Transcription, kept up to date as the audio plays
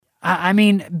I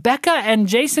mean, Becca and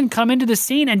Jason come into the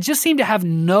scene and just seem to have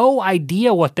no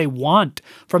idea what they want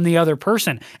from the other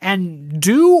person and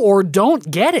do or don't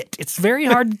get it. It's very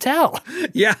hard to tell.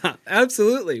 Yeah,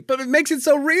 absolutely. But it makes it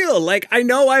so real. Like, I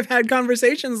know I've had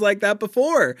conversations like that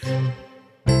before.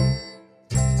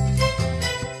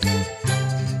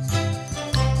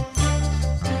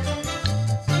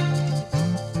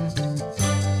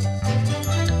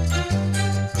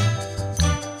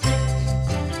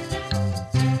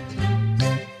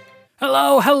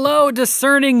 Hello,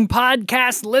 discerning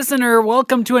podcast listener.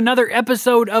 Welcome to another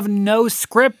episode of No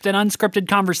Script, an unscripted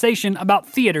conversation about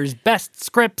theater's best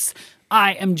scripts.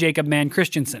 I am Jacob Mann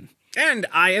Christensen. And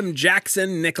I am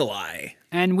Jackson Nikolai.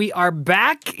 And we are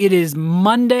back. It is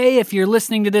Monday if you're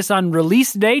listening to this on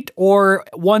release date, or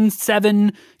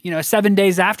 7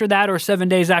 days after that, or 7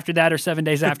 days after that, or 7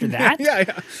 days after that.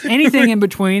 Yeah. Anything in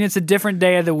between. It's a different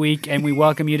day of the week, and we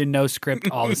welcome you to No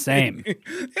Script all the same.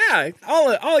 Yeah,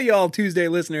 all y'all Tuesday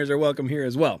listeners are welcome here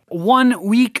as well. 1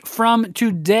 week from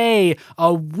today,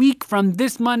 a week from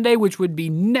this Monday, which would be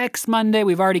next Monday.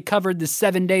 We've already covered the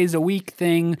 7 days a week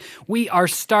thing. We are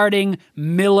starting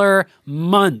Miller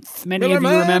Month. Many of you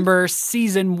remember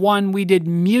season 1, we did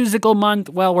musical month.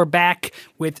 Well, we're back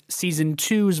with season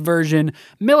 2's version,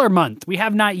 Miller Month. We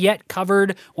have not yet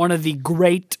covered one of the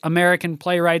great American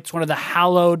playwrights, one of the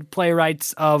hallowed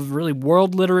playwrights of really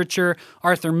world literature,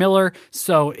 Arthur Miller.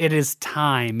 So it is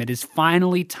time. It is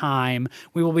finally time.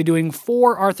 We will be doing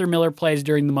 4 Arthur Miller plays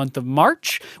during the month of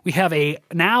March. We have a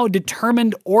now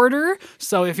determined order.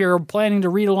 So if you're planning to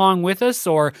read along with us,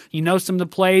 or you know some of the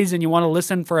plays and you want to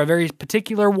listen for a very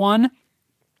particular one,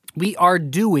 we are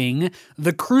doing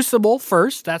The Crucible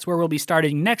first. That's where we'll be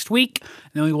starting next week.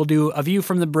 And then we will do A View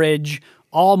from the Bridge,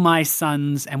 All My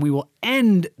Sons, and we will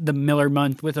end the Miller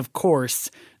Month with, of course,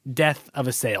 Death of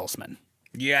a Salesman.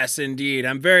 Yes, indeed.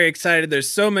 I'm very excited. There's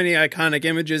so many iconic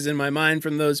images in my mind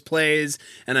from those plays,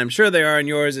 and I'm sure they are in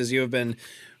yours as you have been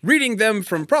reading them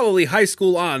from probably high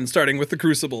school on, starting with The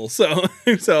Crucible. So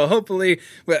hopefully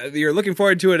you're looking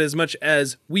forward to it as much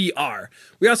as we are.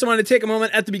 We also want to take a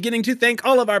moment at the beginning to thank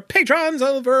all of our patrons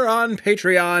over on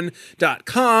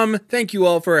patreon.com. Thank you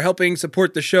all for helping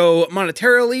support the show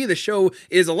monetarily. The show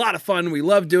is a lot of fun. We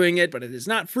love doing it, but it is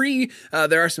not free.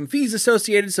 There are some fees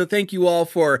associated, so thank you all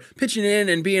for pitching in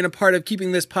and being a part of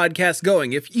keeping this podcast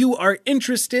going. If you are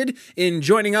interested in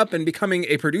joining up and becoming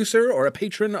a producer or a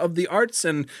patron of the arts,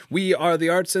 and we are the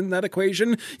arts in that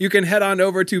equation, you can head on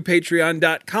over to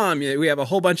patreon.com. We have a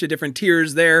whole bunch of different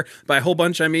tiers there. By a whole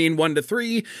bunch, I mean 1 to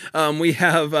 3. We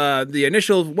have the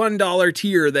initial $1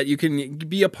 tier that you can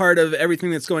be a part of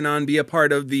everything that's going on, be a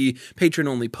part of the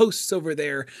patron-only posts over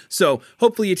there. So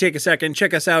hopefully you take a second,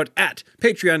 check us out at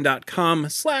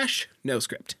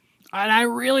patreon.com/noscript. And I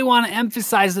really want to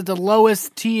emphasize that the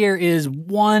lowest tier is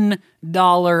 $1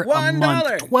 a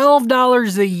month.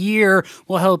 $12 a year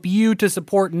will help you to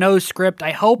support No Script.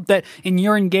 I hope that in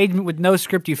your engagement with No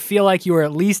Script, you feel like you are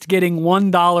at least getting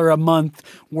 $1 a month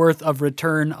worth of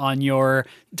return on your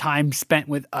time spent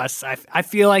with us. I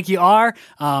feel like you are.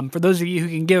 For those of you who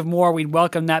can give more, we'd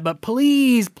welcome that. But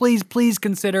please, please, please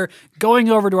consider going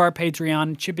over to our Patreon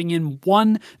and chipping in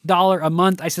 $1 a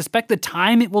month. I suspect the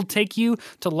time it will take you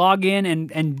to log in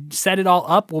and set it all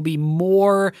up will be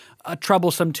more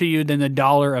troublesome to you than the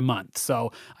 $1 a month.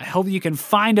 So I hope you can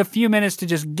find a few minutes to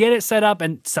just get it set up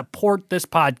and support this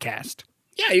podcast.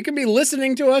 Yeah, you can be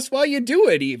listening to us while you do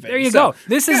it even. There you go.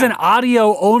 This is an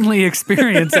audio-only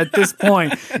experience at this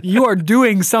point. You are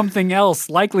doing something else,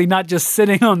 likely not just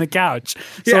sitting on the couch.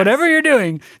 So whatever you're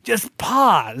doing, just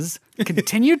pause.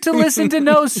 Continue to listen to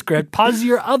No Script. Pause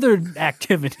your other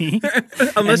activity.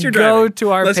 Unless you're driving. Go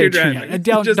to our Patreon.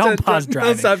 Don't pause driving.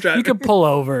 Don't stop driving. You can pull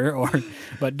over,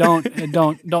 but don't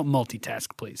multitask,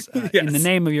 please. In the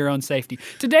name of your own safety.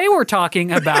 Today we're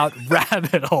talking about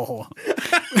Rabbit Hole,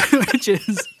 which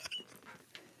is.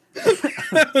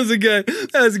 That was a good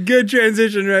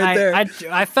transition there.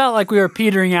 I felt like we were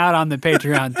petering out on the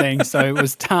Patreon thing, so it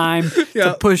was time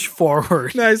to push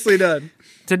forward. Nicely done.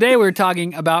 Today we're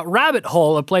talking about Rabbit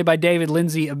Hole, a play by David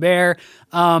Lindsay Abaire.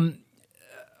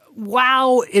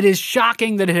 Wow, it is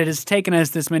shocking that it has taken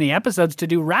us this many episodes to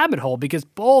do Rabbit Hole, because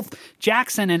both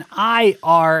Jackson and I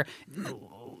are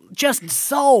just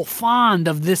so fond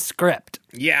of this script.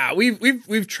 Yeah,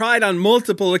 we've tried on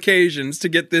multiple occasions to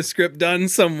get this script done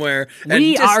somewhere.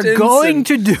 We are going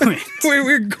to do it.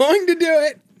 We're going to do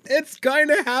it. It's going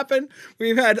to happen.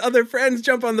 We've had other friends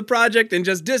jump on the project, and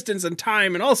just distance and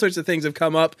time and all sorts of things have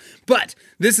come up. But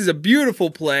this is a beautiful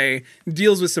play,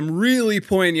 deals with some really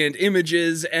poignant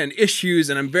images and issues,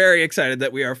 and I'm very excited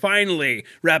that we are finally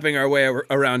wrapping our way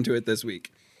around to it this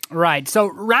week. Right. So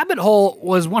Rabbit Hole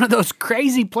was one of those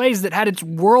crazy plays that had its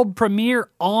world premiere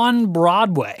on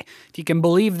Broadway, if you can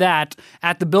believe that,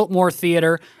 at the Biltmore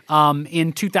Theater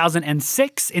in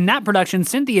 2006. In that production,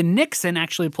 Cynthia Nixon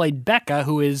actually played Becca,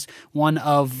 who is one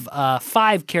of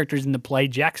 5 characters in the play.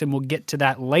 Jackson will get to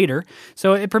that later.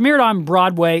 So it premiered on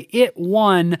Broadway. It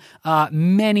won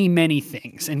many, many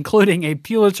things, including a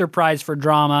Pulitzer Prize for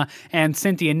Drama, and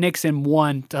Cynthia Nixon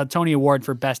won a Tony Award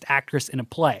for Best Actress in a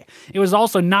Play. It was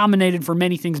also nominated for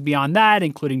many things beyond that,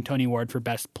 including Tony Award for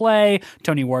Best Play,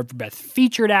 Tony Award for Best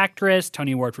Featured Actress,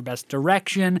 Tony Award for Best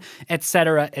Direction,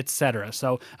 etc., etc.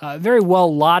 So very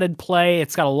well lauded play.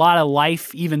 It's got a lot of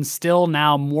life even still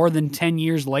now, more than 10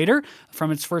 years later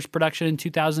from its first production in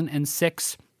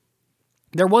 2006.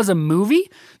 There was a movie.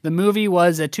 The movie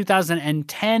was a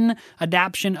 2010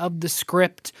 adaptation of the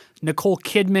script. Nicole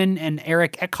Kidman and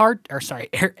Aaron Eckhart.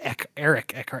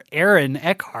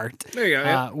 There you go.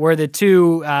 Yeah. Were the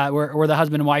two, were the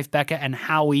husband and wife, Becca and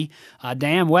Howie.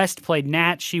 Diane West played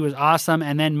Nat. She was awesome.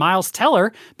 And then Miles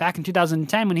Teller, back in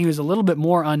 2010, when he was a little bit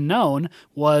more unknown,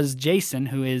 was Jason,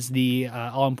 who is the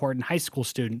all-important high school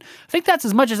student. I think that's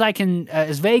as much as I can,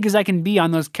 as vague as I can be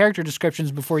on those character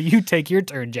descriptions before you take your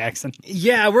turn, Jackson.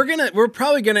 Yeah, we're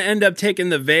probably gonna end up taking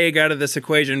the vague out of this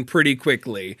equation pretty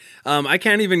quickly. I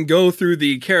can't even go through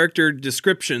the character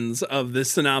descriptions of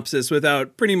this synopsis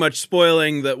without pretty much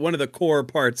spoiling one of the core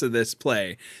parts of this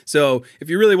play. So if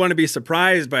you really want to be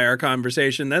surprised by our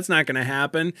conversation, that's not going to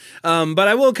happen. But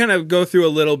I will kind of go through a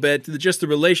little bit, just the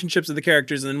relationships of the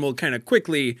characters, and then we'll kind of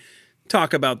quickly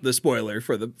talk about the spoiler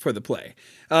for the play.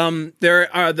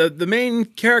 There are the main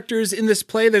characters in this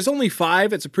play. There's only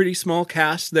 5. It's a pretty small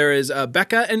cast. There is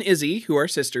Becca and Izzy, who are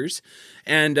sisters,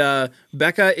 and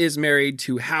Becca is married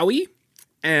to Howie.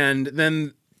 And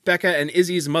then Becca and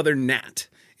Izzy's mother, Nat,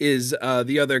 is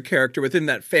the other character within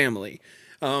that family.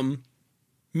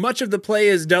 Much of the play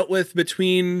is dealt with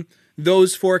between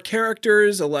those 4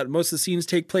 characters. Most of the scenes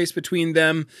take place between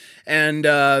them. And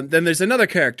then there's another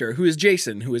character who is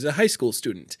Jason, who is a high school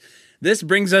student. This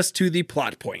brings us to the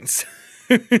plot points.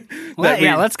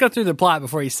 Let's go through the plot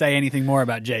before you say anything more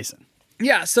about Jason.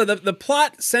 Yeah, so the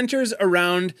plot centers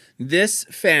around this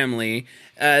family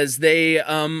as they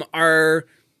are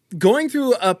going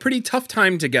through a pretty tough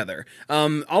time together.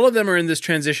 All of them are in this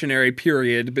transitionary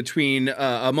period between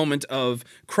a moment of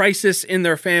crisis in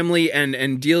their family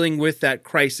and dealing with that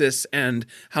crisis and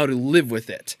how to live with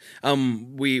it.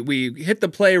 We hit the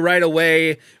play right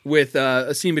away with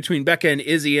a scene between Becca and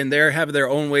Izzy, and they have their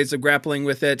own ways of grappling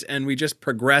with it, and we just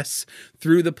progress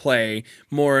through the play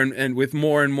more and with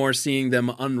more and more seeing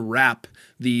them unwrap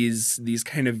these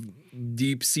kind of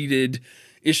deep-seated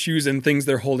issues and things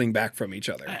they're holding back from each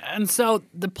other. And so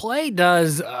the play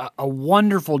does a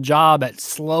wonderful job at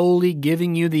slowly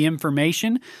giving you the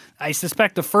information. I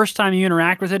suspect the first time you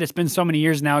interact with it, it's been so many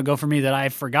years now ago for me that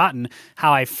I've forgotten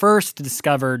how I first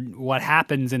discovered what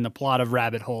happens in the plot of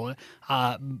Rabbit Hole.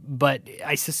 But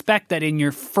I suspect that in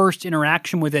your first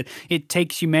interaction with it, it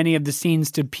takes you many of the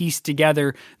scenes to piece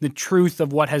together the truth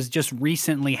of what has just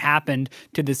recently happened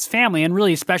to this family, and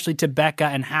really especially to Becca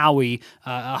and Howie,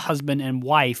 a husband and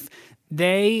wife.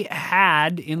 They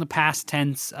had, in the past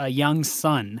tense, a young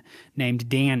son named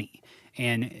Danny.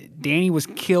 And Danny was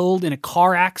killed in a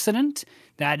car accident.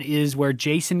 That is where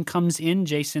Jason comes in.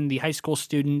 Jason, the high school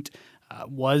student,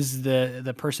 was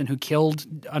the person who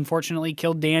unfortunately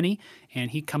killed Danny,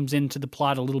 and he comes into the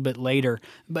plot a little bit later.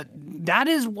 But that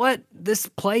is what this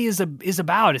play is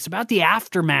about. It's about the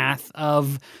aftermath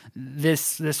of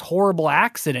this horrible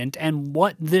accident and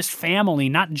what this family,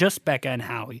 not just Becca and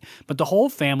Howie, but the whole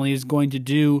family is going to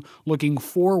do looking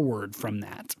forward from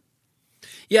that.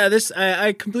 Yeah,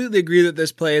 I completely agree that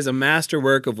this play is a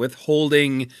masterwork of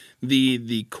withholding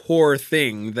the core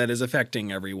thing that is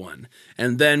affecting everyone.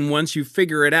 And then once you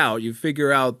figure it out, you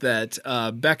figure out that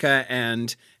Becca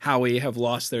and Howie have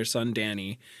lost their son,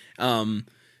 Danny.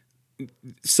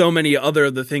 So many other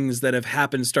of the things that have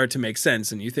happened start to make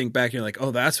sense, and you think back and you're like,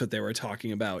 oh, that's what they were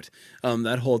talking about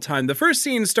that whole time. The first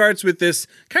scene starts with this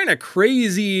kind of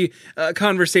crazy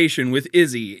conversation with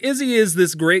Izzy. Izzy is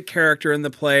this great character in the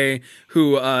play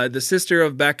who, the sister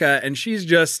of Becca, and she's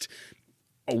just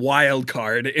a wild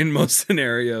card in most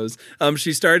scenarios.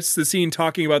 She starts the scene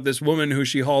talking about this woman who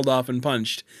she hauled off and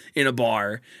punched in a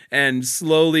bar, and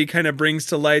slowly kind of brings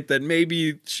to light that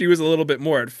maybe she was a little bit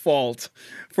more at fault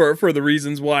for the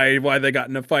reasons why they got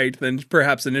in a fight than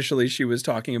perhaps initially she was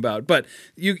talking about. But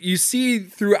you see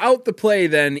throughout the play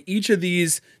then each of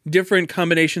these different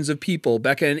combinations of people,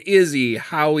 Becca and Izzy,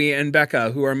 Howie and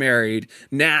Becca who are married,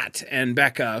 Nat and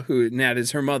Becca, who Nat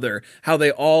is her mother, how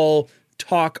they all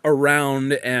talk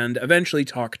around and eventually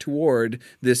talk toward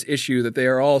this issue that they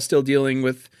are all still dealing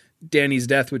with Danny's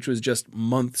death, which was just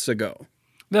months ago.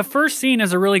 The first scene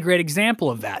is a really great example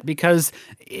of that because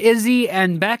Izzy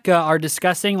and Becca are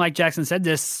discussing, like Jackson said,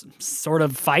 this sort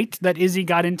of fight that Izzy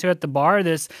got into at the bar.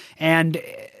 And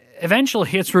eventually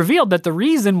it's revealed that the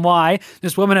reason why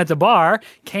this woman at the bar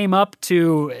came up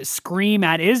to scream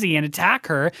at Izzy and attack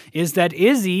her is that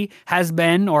Izzy has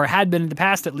been, or had been in the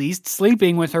past at least,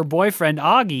 sleeping with her boyfriend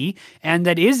Augie, and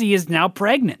that Izzy is now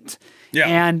pregnant. Yeah.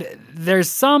 And there's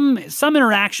some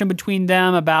interaction between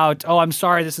them about, oh, I'm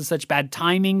sorry, this is such bad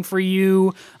timing for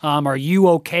you. Are you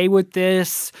okay with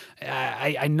this?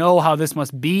 I know how this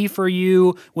must be for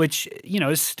you, which,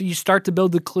 you start to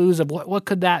build the clues of what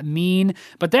could that mean.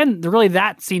 But then really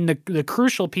that scene, the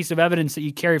crucial piece of evidence that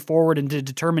you carry forward into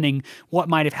determining what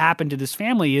might have happened to this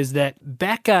family is that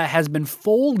Becca has been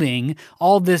folding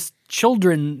all this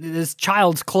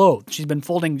child's clothes. She's been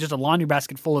folding just a laundry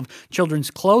basket full of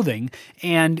children's clothing.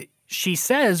 And she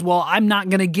says, well, I'm not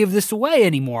going to give this away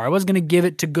anymore. I was going to give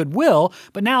it to Goodwill,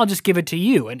 but now I'll just give it to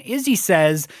you. And Izzy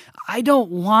says, I don't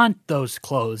want those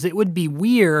clothes. It would be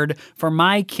weird for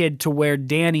my kid to wear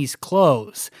Danny's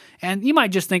clothes. And you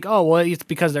might just think, oh, well, it's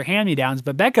because they're hand-me-downs.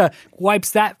 But Becca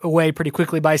wipes that away pretty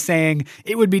quickly by saying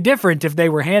it would be different if they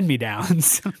were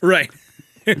hand-me-downs. Right.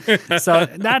 So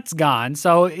that's gone.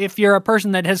 So if you're a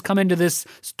person that has come into this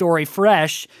story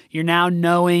fresh, you're now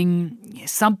knowing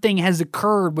something has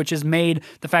occurred, which has made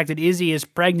the fact that Izzy is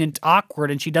pregnant awkward,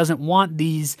 and she doesn't want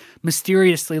these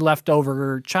mysteriously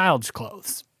leftover child's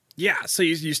clothes. Yeah, so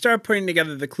you start putting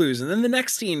together the clues, and then the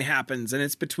next scene happens, and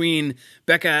it's between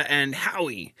Becca and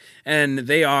Howie, and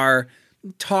they are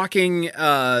talking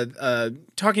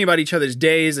about each other's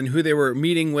days and who they were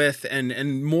meeting with,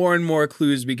 and more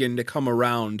clues begin to come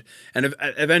around, and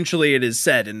eventually it is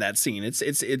said in that scene.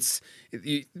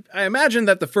 I imagine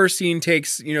that the first scene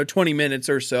takes 20 minutes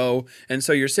or so, and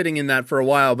so you're sitting in that for a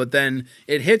while, but then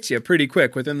it hits you pretty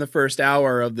quick within the first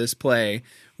hour of this play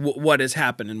what has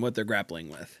happened and what they're grappling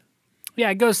with.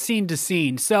 Yeah, it goes scene to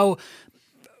scene. So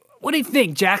what do you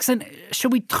think, Jackson?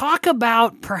 Should we talk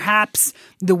about perhaps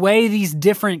the way these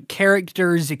different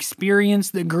characters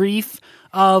experience the grief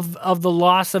of the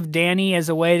loss of Danny as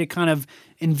a way to kind of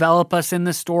envelop us in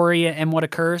the story and what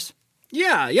occurs?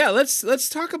 Yeah. Let's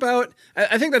talk about.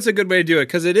 I think that's a good way to do it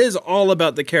because it is all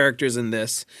about the characters in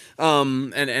this,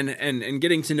 and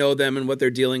getting to know them and what they're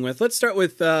dealing with. Let's start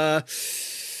with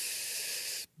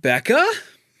Becca.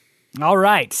 All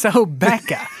right. So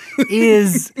Becca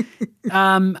is,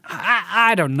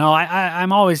 I don't know.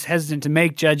 I'm always hesitant to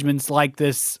make judgments like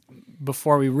this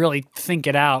before we really think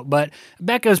it out. But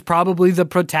Becca is probably the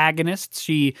protagonist.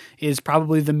 She is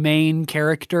probably the main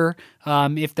character.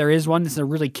 If there is one, this is a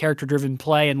really character-driven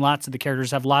play, and lots of the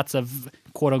characters have lots of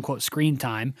quote-unquote screen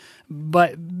time.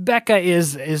 But Becca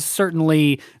is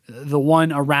certainly the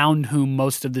one around whom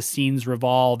most of the scenes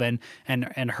revolve, and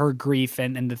her grief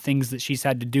and the things that she's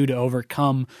had to do to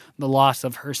overcome the loss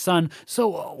of her son.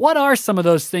 So what are some of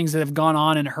those things that have gone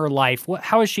on in her life?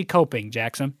 How is she coping,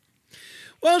 Jackson?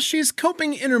 Well, she's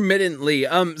coping intermittently.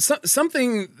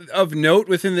 Something of note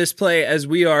within this play, as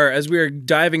we are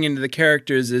diving into the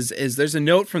characters, is there's a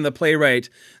note from the playwright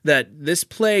that this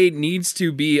play needs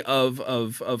to be of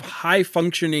high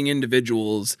functioning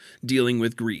individuals dealing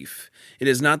with grief. It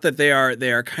is not that they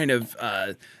are kind of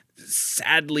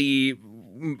sadly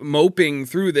moping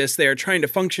through this. They are trying to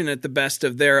function at the best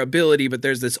of their ability, but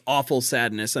there's this awful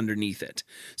sadness underneath it.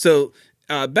 So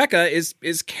Becca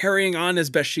is carrying on as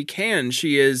best she can.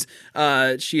 She is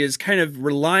kind of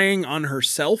relying on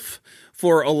herself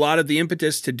for a lot of the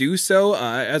impetus to do so.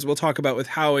 As we'll talk about with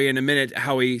Howie in a minute,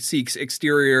 Howie seeks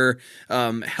exterior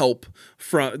help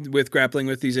with grappling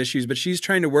with these issues, but she's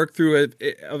trying to work through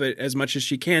it as much as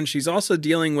she can. She's also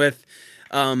dealing with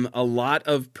a lot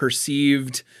of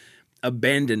perceived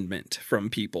abandonment from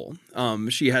people.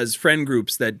 She has friend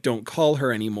groups that don't call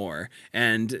her anymore,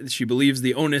 and she believes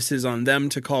the onus is on them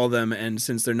to call them, and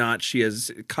since they're not, she has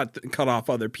cut off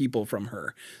other people from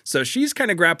her. So she's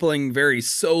kind of grappling very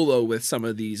solo with some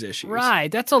of these issues.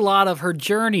 Right. That's a lot of her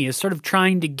journey, is sort of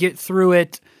trying to get through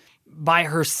it by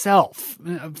herself,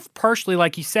 partially,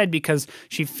 like you said, because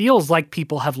she feels like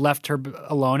people have left her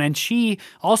alone, and she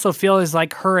also feels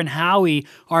like her and Howie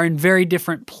are in very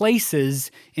different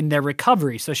places in their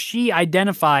recovery. So she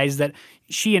identifies that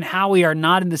she and Howie are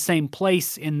not in the same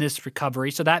place in this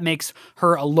recovery, so that makes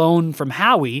her alone from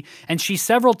Howie. And she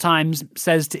several times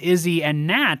says to Izzy and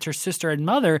Nat, her sister and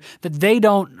mother, that they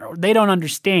don't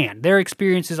understand. Their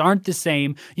experiences aren't the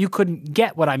same. You couldn't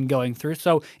get what I'm going through.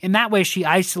 So in that way, she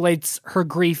isolates her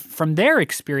grief from their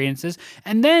experiences.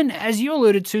 And then, as you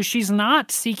alluded to, she's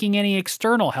not seeking any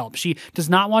external help. She does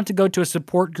not want to go to a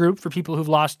support group for people who've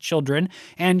lost children,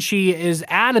 and she is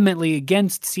adamantly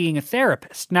against seeing a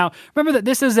therapist. Now, remember that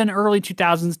this is an early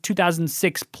 2000s,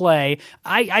 2006 play.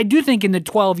 I do think in the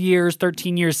 12 years,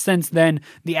 13 years since then,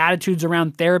 the attitudes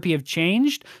around therapy have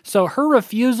changed. So her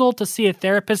refusal to see a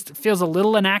therapist feels a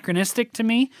little anachronistic to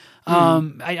me.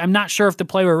 I'm not sure if the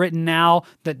play were written now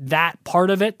that part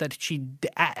of it, that she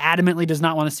adamantly does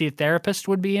not want to see a therapist,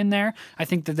 would be in there. I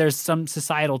think that there's some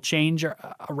societal change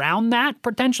around that,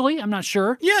 potentially. I'm not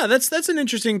sure. Yeah, that's an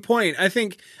interesting point. I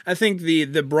think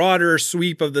the broader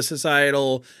sweep of the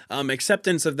societal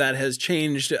acceptance of that has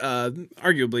changed,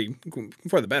 arguably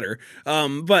for the better.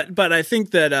 But I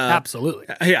think that Absolutely.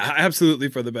 Yeah, absolutely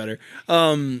for the better.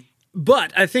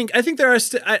 But I think there are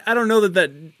I don't know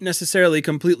that necessarily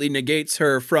completely negates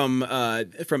her from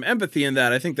empathy in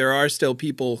that. I think there are still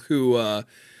people who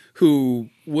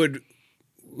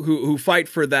fight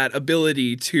for that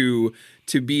ability to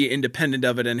be independent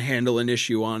of it and handle an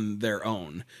issue on their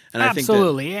own. And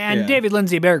Absolutely. I think and David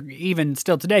Lindsay Bear, even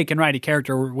still today, can write a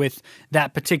character with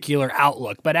that particular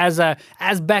outlook. But as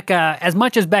Becca, as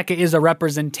much as Becca is a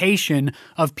representation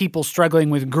of people struggling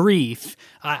with grief,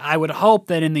 I would hope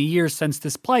that in the years since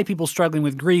this play, people struggling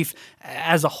with grief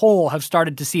as a whole have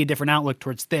started to see a different outlook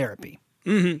towards therapy.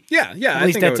 Mm-hmm. Yeah. At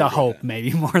least that's a hope,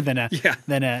 maybe more than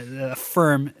a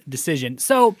firm decision.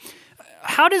 So,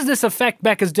 how does this affect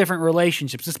Becca's different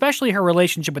relationships, especially her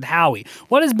relationship with Howie?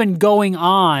 What has been going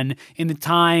on in the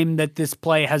time that this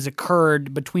play has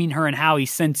occurred between her and Howie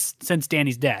since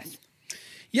Danny's death?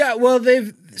 Yeah, well,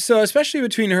 especially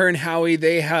between her and Howie,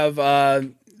 they have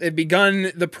they've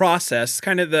begun the process.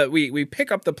 Kind of we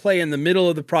pick up the play in the middle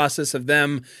of the process of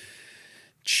them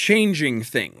changing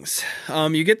things.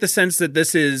 You get the sense that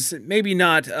this is maybe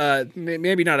not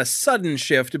a sudden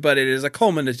shift, but it is a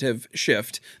culminative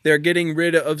shift. They're getting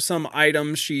rid of some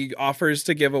items. She offers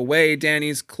to give away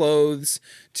Danny's clothes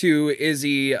to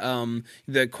Izzy.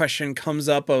 The question comes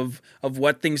up of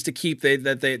what things to keep.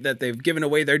 That they've given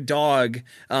away their dog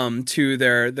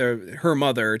to her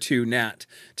mother, to Nat,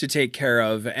 to take care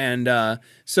of, and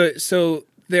so.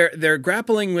 They're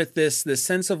grappling with this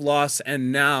sense of loss,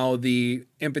 and now the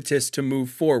impetus to move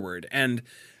forward, and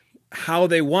how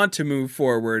they want to move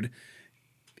forward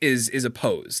is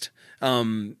opposed.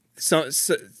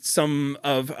 Some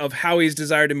of Howie's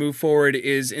desire to move forward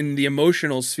is in the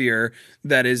emotional sphere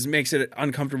that makes it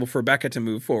uncomfortable for Becca to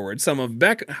move forward. Some of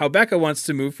how Becca wants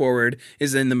to move forward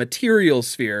is in the material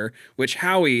sphere, which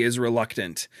Howie is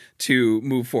reluctant to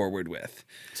move forward with.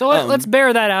 So let's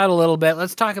bear that out a little bit.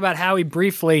 Let's talk about Howie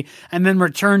briefly and then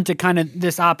return to kind of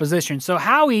this opposition. So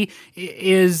Howie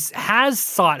has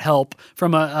sought help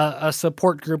from a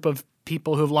support group of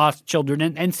people who've lost children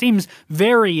and seems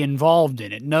very involved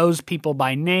in it, knows people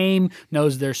by name,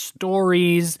 knows their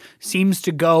stories, seems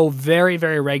to go very,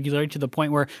 very regularly to the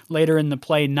point where later in the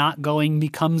play not going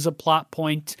becomes a plot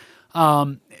point.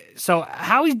 So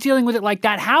Howie's dealing with it like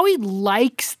that. Howie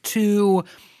likes to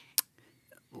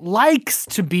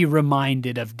be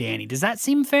reminded of Danny. Does that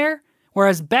seem fair?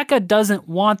 Whereas Becca doesn't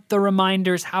want the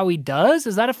reminders, Howie does.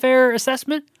 Is that a fair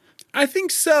assessment? I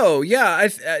think so. Yeah,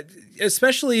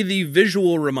 especially the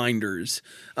visual reminders.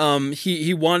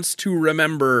 He wants to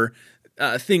remember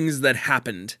things that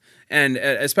happened, and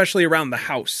especially around the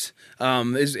house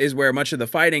is where much of the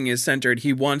fighting is centered.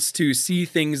 He wants to see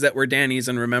things that were Danny's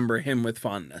and remember him with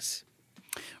fondness.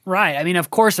 Right. I mean,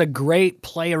 of course, a great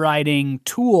playwriting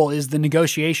tool is the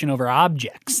negotiation over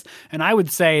objects. And I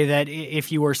would say that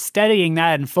if you were studying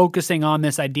that and focusing on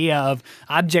this idea of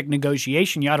object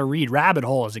negotiation, you ought to read Rabbit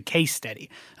Hole as a case study.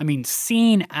 I mean,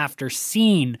 scene after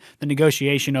scene, the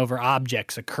negotiation over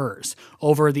objects occurs.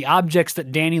 Over the objects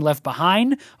that Danny left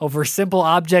behind, over simple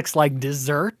objects like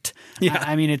dessert. Yeah.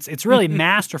 I mean, it's really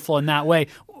masterful in that way.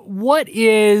 What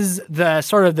is the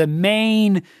sort of the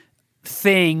main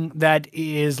thing that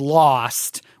is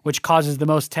lost, which causes the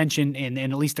most tension in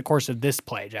at least the course of this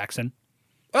play, Jackson?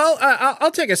 Well, I'll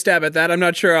take a stab at that. I'm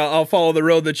not sure I'll follow the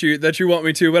road that you want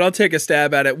me to, but I'll take a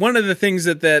stab at it. One of the things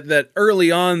that early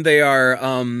on they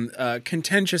are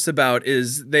contentious about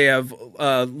is they have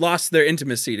lost their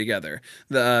intimacy together.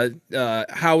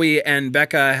 Howie and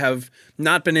Becca have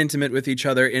not been intimate with each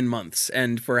other in months.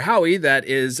 And for Howie, that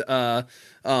is an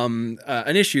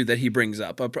issue that he brings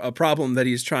up, a problem that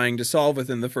he's trying to solve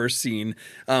within the first scene.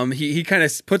 He kind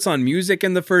of puts on music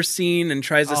in the first scene and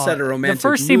tries to set a romantic The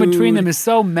first scene between them is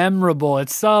so memorable.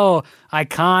 It's so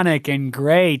iconic and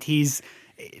great.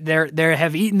 They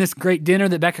have eaten this great dinner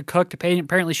that Becca cooked.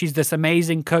 Apparently she's this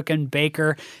amazing cook and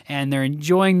baker, and they're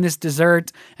enjoying this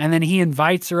dessert. And then he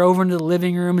invites her over into the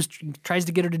living room, tries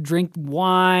to get her to drink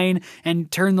wine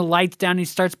and turn the lights down. He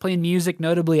starts playing music,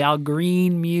 notably Al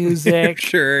Green music.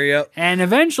 Sure, yep. And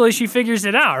eventually she figures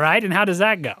it out, right? And how does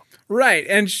that go? Right,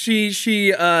 and she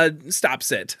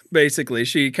stops it, basically.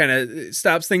 She kind of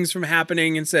stops things from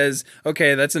happening and says,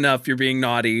 okay, that's enough, you're being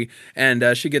naughty, and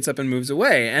she gets up and moves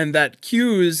away. And that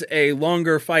cues a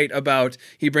longer fight about,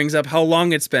 he brings up how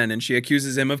long it's been, and she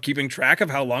accuses him of keeping track of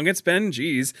how long it's been,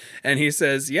 geez. And he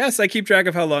says, yes, I keep track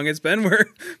of how long it's been,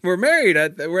 we're married,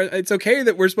 it's okay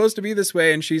that we're supposed to be this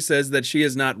way. And she says that she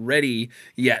is not ready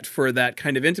yet for that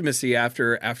kind of intimacy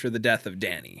after the death of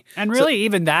Danny. And really,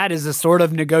 even that is a sort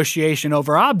of negotiation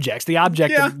over objects, the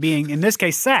object of being, in this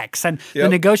case, sex, and the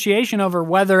negotiation over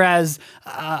whether, as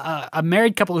a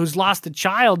married couple who's lost a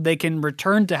child, they can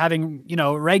return to having,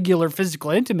 regular physical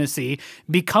intimacy,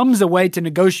 becomes a way to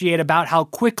negotiate about how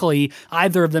quickly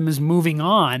either of them is moving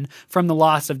on from the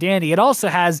loss of Danny. It also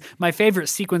has my favorite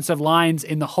sequence of lines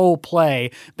in the whole play.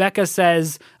 Becca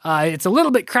says, it's a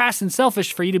little bit crass and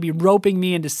selfish for you to be roping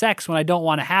me into sex when I don't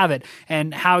want to have it.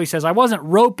 And Howie says, I wasn't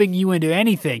roping you into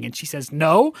anything. And she says,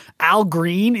 no, Al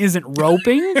Green isn't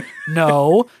roping?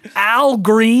 No. Al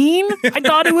Green? I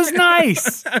thought it was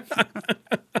nice.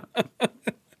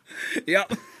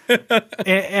 Yep.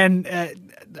 And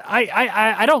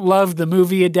I don't love the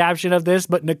movie adaptation of this,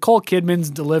 but Nicole Kidman's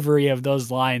delivery of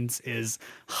those lines is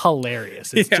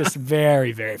hilarious. It's just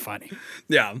very, very funny.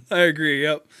 Yeah, I agree.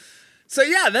 Yep. So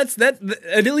yeah, that's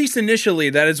at least initially,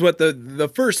 that is what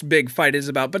the first big fight is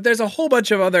about. But there's a whole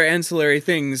bunch of other ancillary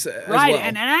things as well. Right,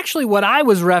 and actually what I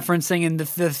was referencing, and the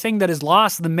thing that is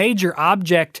lost, the major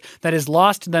object that is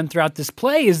lost to them throughout this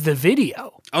play is the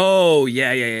video. Oh,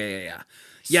 yeah.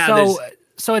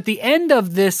 So at the end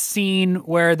of this scene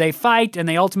where they fight and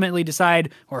they ultimately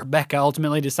decide, or Becca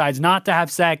ultimately decides not to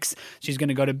have sex, she's going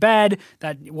to go to bed,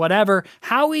 that whatever,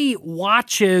 Howie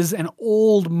watches an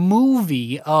old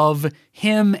movie of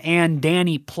him and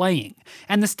Danny playing.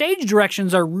 And the stage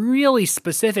directions are really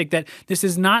specific that this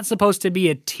is not supposed to be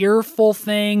a tearful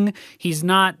thing. He's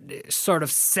not sort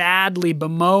of sadly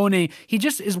bemoaning. He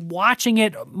just is watching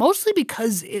it mostly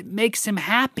because it makes him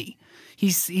happy.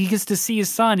 He gets to see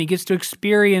his son. He gets to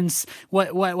experience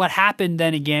what happened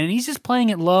then again. And he's just playing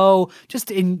it low, just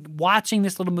in watching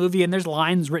this little movie. And there's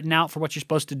lines written out for what you're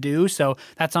supposed to do. So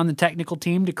that's on the technical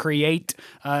team to create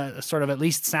a sort of at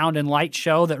least sound and light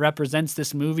show that represents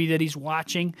this movie that he's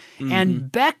watching. Mm-hmm.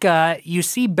 And Becca, you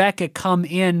see Becca come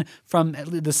in from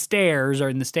the stairs, or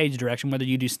in the stage direction. Whether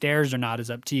you do stairs or not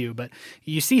is up to you. But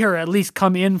you see her at least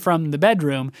come in from the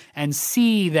bedroom and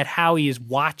see that Howie is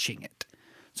watching it.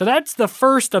 So that's the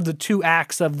first of the two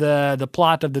acts of the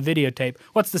plot of the videotape.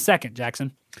 What's the second,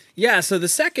 Jackson? Yeah, so the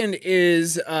second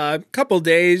is a couple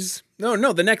days. No,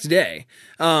 the next day.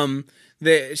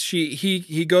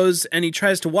 He goes and he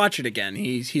tries to watch it again.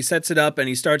 He sets it up and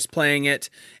he starts playing it,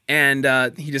 and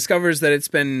he discovers that it's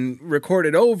been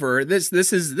recorded over. This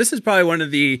is probably one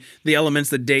of the elements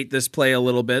that date this play a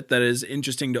little bit, that is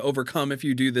interesting to overcome if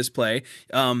you do this play.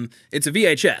 It's a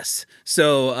VHS,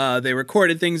 so they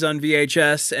recorded things on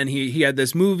VHS, and he had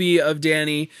this movie of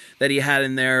Danny that he had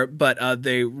in there, but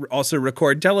they also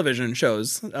record television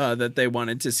shows that they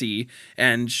wanted to see,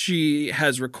 and she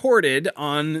has recorded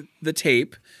on the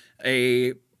tape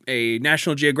a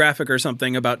National Geographic or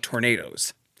something about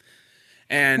tornadoes.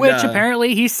 And, which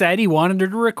apparently he said he wanted her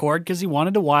to record because he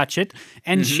wanted to watch it.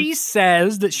 And she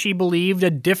says that she believed a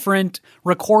different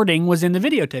recording was in the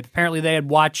videotape. Apparently they had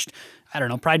watched, I don't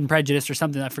know, Pride and Prejudice or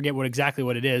something. I forget exactly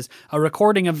what it is. A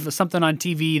recording of something on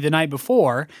TV the night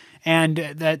before. And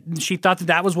that she thought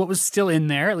that was what was still in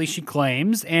there, at least she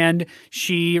claims. And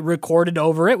she recorded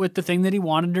over it with the thing that he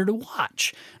wanted her to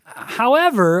watch.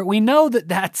 However, we know that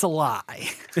that's a lie.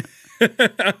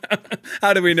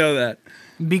 How do we know that?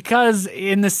 Because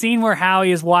in the scene where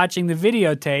Howie is watching the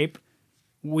videotape,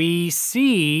 we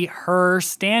see her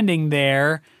standing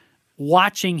there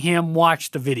watching him watch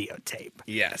the videotape.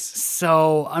 Yes.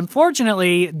 So,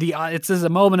 unfortunately, it's as a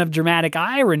moment of dramatic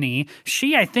irony.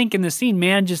 She, I think, in the scene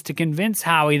manages to convince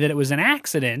Howie that it was an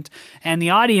accident, and the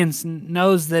audience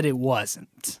knows that it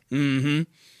wasn't. Mm-hmm.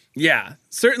 Yeah,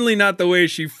 certainly not the way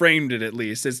she framed it, at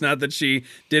least. It's not that she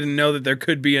didn't know that there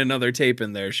could be another tape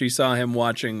in there. She saw him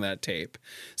watching that tape.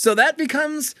 So that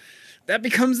becomes that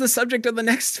becomes the subject of the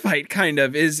next fight, kind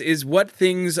of, is what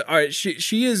things are.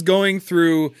 She is going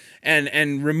through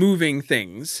and removing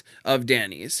things of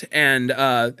Danny's. And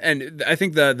I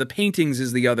think the paintings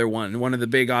is the other one of the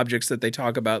big objects that they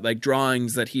talk about, like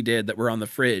drawings that he did that were on the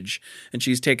fridge, and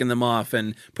she's taken them off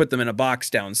and put them in a box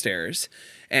downstairs.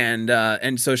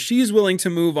 And so she's willing to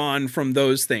move on from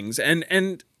those things.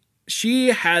 And she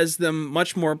has them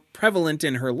much more prevalent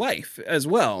in her life as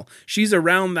well. She's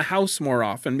around the house more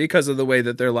often because of the way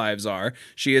that their lives are.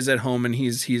 She is at home and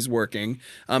he's working.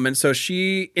 And so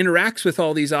she interacts with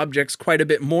all these objects quite a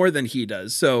bit more than he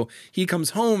does. So he comes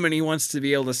home and he wants to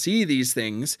be able to see these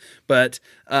things, but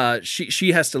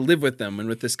she has to live with them and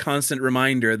with this constant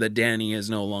reminder that Danny is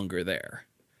no longer there.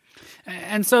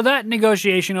 And so that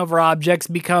negotiation over objects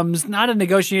becomes not a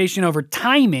negotiation over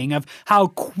timing of how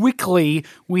quickly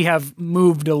we have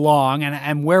moved along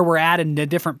and where we're at in a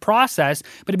different process,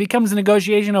 but it becomes a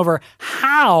negotiation over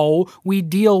how we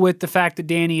deal with the fact that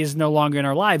Danny is no longer in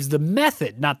our lives, the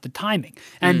method, not the timing.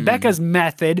 And Becca's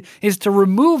method is to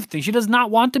remove things. She does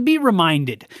not want to be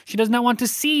reminded. She does not want to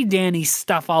see Danny's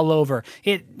stuff all over.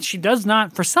 She does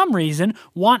not, for some reason,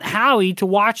 want Howie to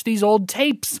watch these old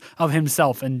tapes of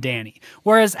himself and Danny.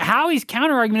 Whereas Howie's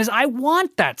counterargument is, I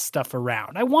want that stuff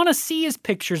around. I want to see his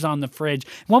pictures on the fridge.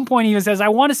 At one point he even says, I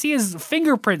want to see his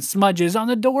fingerprint smudges on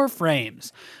the door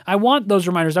frames. I want those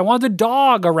reminders. I want the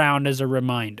dog around as a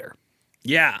reminder.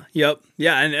 Yeah, yep.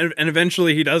 Yeah, and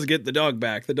eventually he does get the dog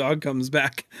back. The dog comes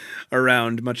back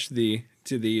around, much to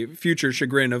the future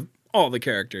chagrin of all the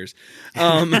characters.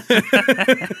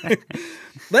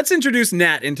 Let's introduce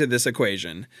Nat into this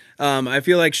equation. I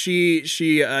feel like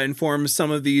she informs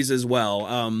some of these as well.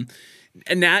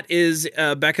 And Nat is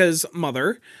Becca's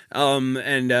mother,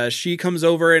 and she comes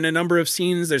over in a number of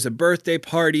scenes. There's a birthday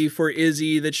party for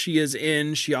Izzy that she is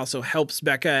in. She also helps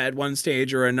Becca at one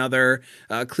stage or another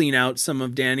clean out some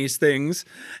of Danny's things.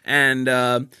 And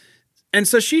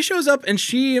so she shows up and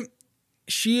she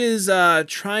is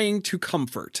trying to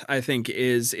comfort, I think,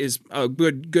 is a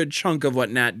good chunk of what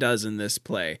Nat does in this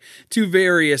play, to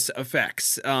various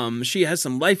effects. She has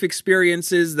some life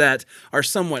experiences that are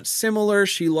somewhat similar.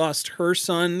 She lost her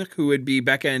son, who would be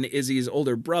Becca and Izzy's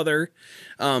older brother,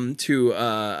 to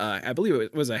I believe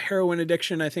it was a heroin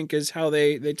addiction, I think is how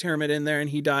they term it in there, and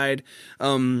he died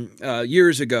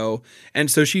years ago.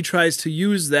 And so she tries to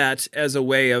use that as a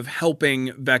way of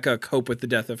helping Becca cope with the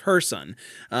death of her son,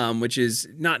 which is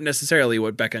not necessarily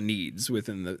what Becca needs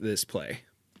within this play.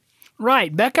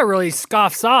 Right. Becca really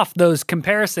scoffs off those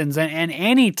comparisons, and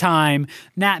any time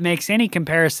Nat makes any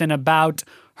comparison about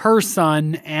her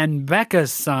son and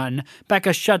Becca's son,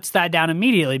 Becca shuts that down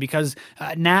immediately because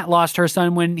Nat lost her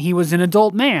son when he was an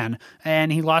adult man,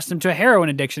 and he lost him to a heroin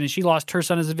addiction, and she lost her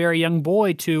son as a very young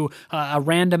boy to a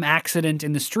random accident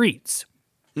in the streets.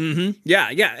 Mm-hmm. Yeah,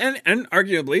 and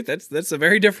arguably that's a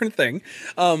very different thing.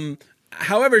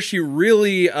 However, she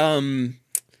really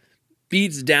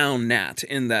beats down Nat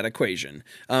in that equation.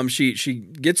 She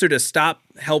gets her to stop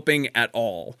helping at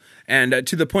all. And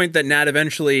to the point that Nat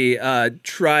eventually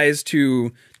tries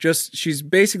to she's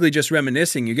basically just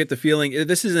reminiscing. You get the feeling,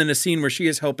 this is in a scene where she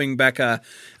is helping Becca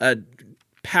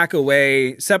pack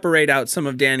away, separate out some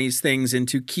of Danny's things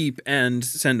into keep and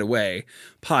send away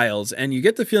piles. And you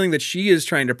get the feeling that she is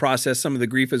trying to process some of the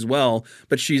grief as well,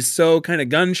 but she's so kind of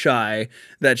gun shy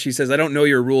that she says, I don't know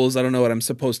your rules. I don't know what I'm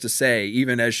supposed to say,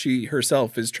 even as she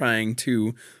herself is trying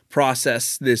to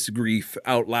process this grief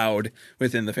out loud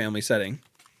within the family setting.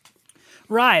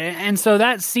 Right, and so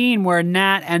that scene where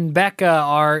Nat and Becca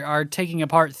are taking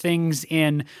apart things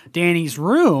in Danny's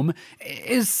room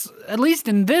is, at least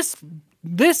in this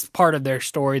part of their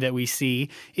story that we see,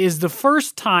 is the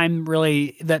first time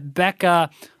really that Becca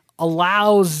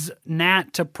allows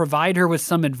Nat to provide her with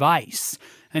some advice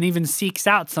and even seeks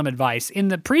out some advice. In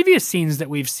the previous scenes that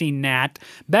we've seen Nat,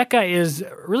 Becca is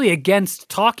really against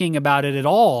talking about it at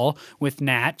all with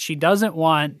Nat. She doesn't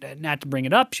want Nat to bring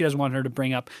it up. She doesn't want her to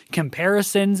bring up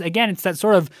comparisons. Again, it's that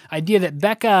sort of idea that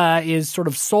Becca is sort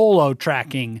of solo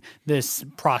tracking this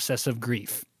process of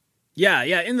grief. Yeah.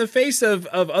 In the face of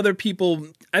other people,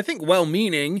 I think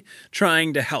well-meaning,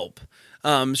 trying to help.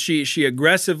 She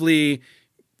aggressively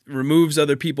removes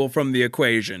other people from the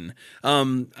equation.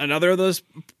 Another of those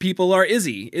people are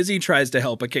Izzy. Izzy tries to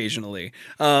help occasionally.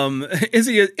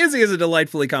 Izzy is a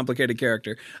delightfully complicated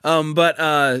character.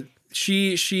 But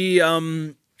she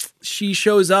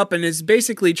shows up and is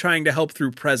basically trying to help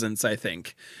through presence, I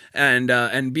think,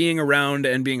 and being around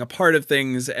and being a part of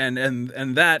things, and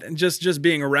that just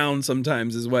being around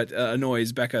sometimes is what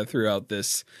annoys Becca throughout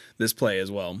this play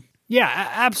as well. Yeah,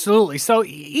 absolutely. So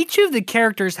each of the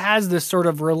characters has this sort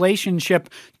of relationship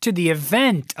to the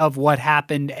event of what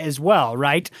happened as well,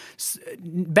 right?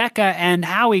 Becca and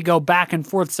Howie go back and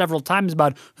forth several times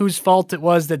about whose fault it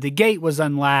was that the gate was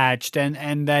unlatched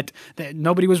and that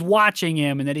nobody was watching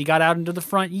him and that he got out into the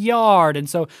front yard. And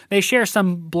so they share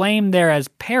some blame there as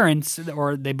parents,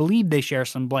 or they believe they share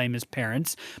some blame as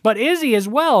parents. But Izzy as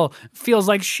well feels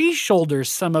like she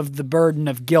shoulders some of the burden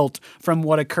of guilt from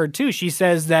what occurred too. She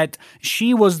says that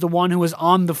she was the one who was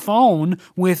on the phone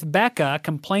with Becca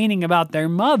complaining about their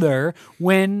mother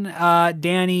when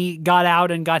Danny got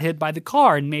out and got hit by the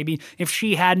car. And maybe if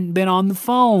she hadn't been on the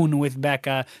phone with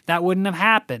Becca, that wouldn't have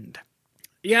happened.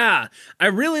 Yeah, I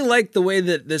really like the way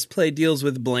that this play deals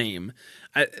with blame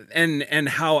and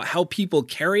how people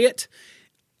carry it.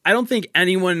 I don't think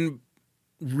anyone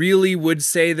really would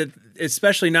say that,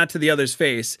 especially not to the other's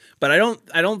face, but I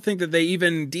don't think that they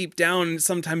even deep down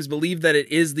sometimes believe that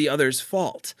it is the other's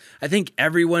fault. I think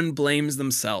everyone blames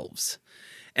themselves.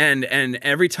 And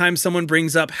every time someone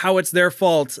brings up how it's their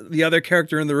fault, the other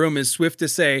character in the room is swift to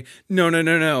say,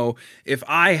 no. If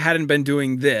I hadn't been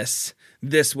doing this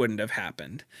wouldn't have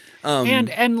happened.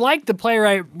 And like the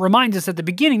playwright reminds us at the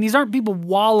beginning, these aren't people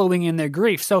wallowing in their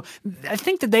grief. So I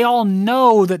think that they all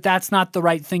know that that's not the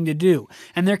right thing to do.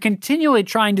 And they're continually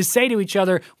trying to say to each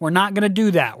other, we're not going to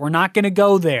do that. We're not going to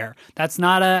go there. That's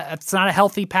not a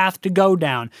healthy path to go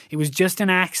down. It was just an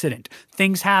accident.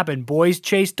 Things happen. Boys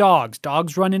chase dogs.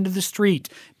 Dogs run into the street.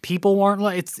 People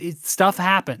weren't, stuff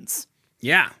happens.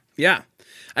 Yeah.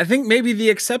 I think maybe the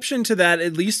exception to that,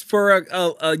 at least for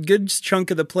a good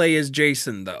chunk of the play, is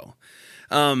Jason, though.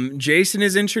 Jason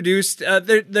is introduced.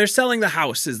 They're selling the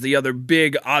house is the other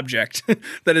big object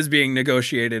that is being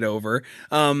negotiated over.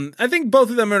 I think both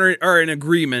of them are in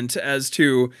agreement as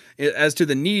to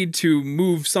the need to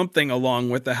move something along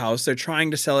with the house. They're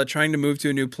trying to sell it, trying to move to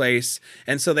a new place,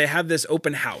 and so they have this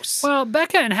open house. Well,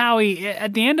 Becca and Howie,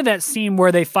 at the end of that scene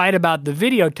where they fight about the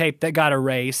videotape that got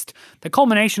erased, the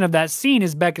culmination of that scene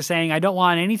is Becca saying, "I don't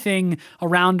want anything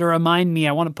around to remind me.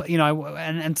 I want to put,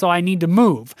 and so I need to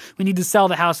move. We need to sell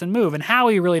the house and move." And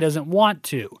Howie really doesn't want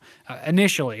to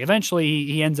initially. Eventually,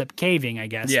 he ends up caving, I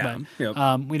guess. Yeah.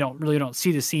 But we don't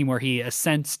see the scene where he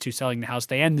assents to selling the house.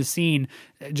 They end the scene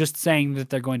just saying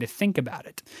that they're going to think about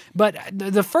it. But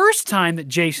the first time that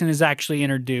Jason is actually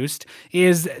introduced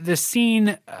is the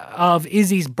scene of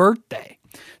Izzy's birthday.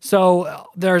 So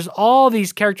there's all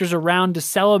these characters around to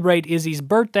celebrate Izzy's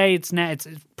birthday. It's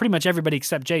pretty much everybody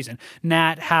except Jason.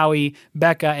 Nat, Howie,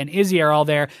 Becca, and Izzy are all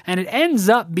there. And it ends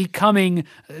up becoming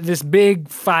this big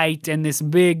fight and this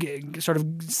big sort of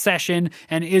session.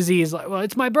 And Izzy is like, well,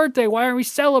 it's my birthday. Why aren't we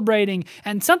celebrating?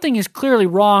 And something is clearly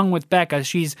wrong with Becca.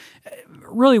 She's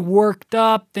really worked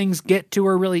up. Things get to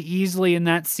her really easily in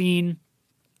that scene.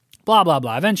 Blah, blah,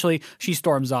 blah. Eventually, she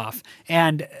storms off.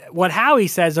 And what Howie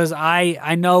says is,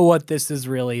 I know what this is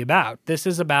really about. This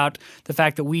is about the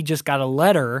fact that we just got a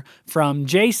letter from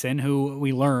Jason, who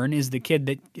we learn is the kid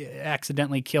that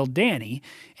accidentally killed Danny.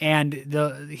 And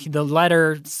the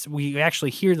letter, we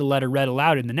actually hear the letter read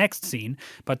aloud in the next scene.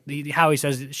 But Howie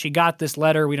says, she got this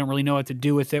letter. We don't really know what to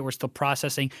do with it. We're still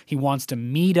processing. He wants to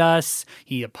meet us.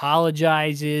 He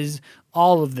apologizes.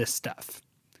 All of this stuff.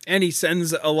 And he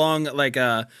sends along like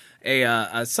a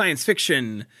science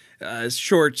fiction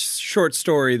short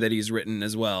story that he's written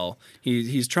as well.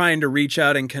 He's trying to reach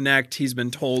out and connect. He's been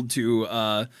told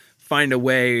to find a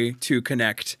way to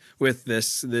connect with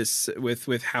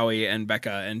with Howie and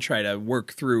Becca and try to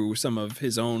work through some of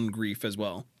his own grief as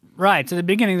well. Right. So at the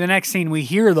beginning of the next scene, we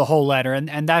hear the whole letter,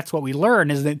 and that's what we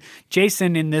learn is that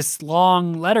Jason, in this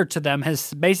long letter to them,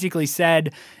 has basically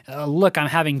said, look, I'm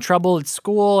having trouble at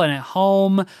school and at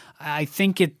home. I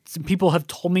think people have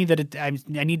told me that I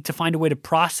need to find a way to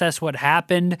process what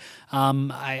happened.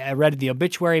 I read the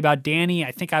obituary about Danny.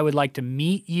 I think I would like to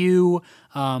meet you.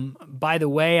 By the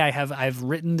way, I've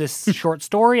written this short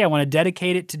story. I want to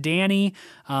dedicate it to Danny.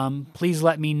 Please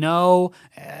let me know.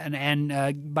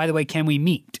 And by the way, can we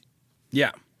meet?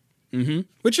 Yeah. Mm-hmm.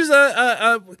 Which is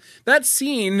that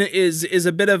scene is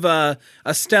a bit of a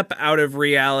step out of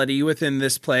reality within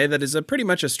this play that is pretty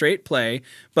much a straight play,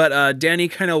 but Danny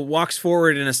kind of walks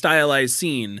forward in a stylized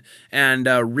scene and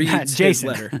reads his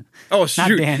letter. Oh shoot!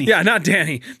 Not Danny. Yeah, not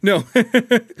Danny. No.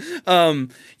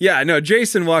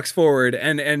 Jason walks forward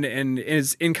and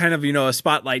is in kind of a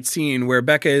spotlight scene where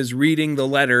Becca is reading the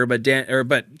letter,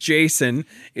 but Jason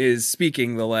is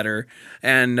speaking the letter,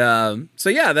 and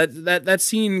that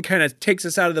scene kind of takes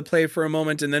us out of the play for a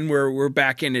moment, and then we're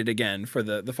back in it again for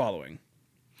the following.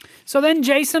 So then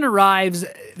Jason arrives.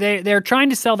 They're trying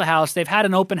to sell the house. They've had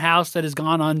an open house that has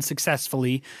gone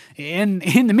unsuccessfully. In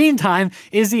the meantime,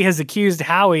 Izzy has accused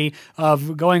Howie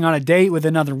of going on a date with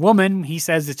another woman. He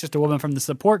says it's just a woman from the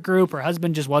support group. Her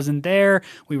husband just wasn't there.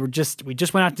 We just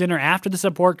went out to dinner after the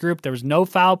support group. There was no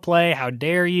foul play. How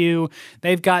dare you?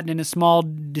 They've gotten in a small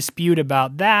dispute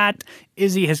about that.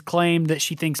 Izzy has claimed that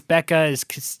she thinks Becca is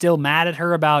still mad at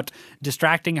her about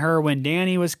distracting her when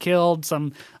Danny was killed.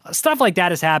 Some stuff like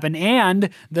that has happened, and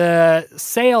the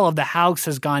sale of the house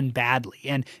has gone badly.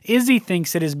 And Izzy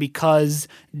thinks it is because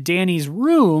Danny's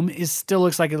room still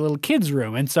looks like a little kid's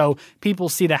room. And so people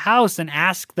see the house and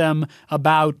ask them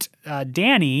about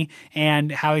Danny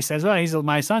and how he says, well, he's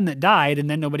my son that died, and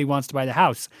then nobody wants to buy the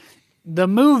house. The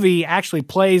movie actually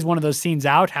plays one of those scenes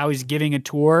out, how he's giving a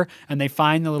tour and they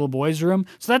find the little boy's room.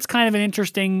 So that's kind of an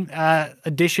interesting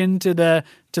addition to the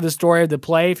story of the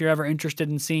play, if you're ever interested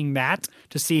in seeing that,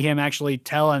 to see him actually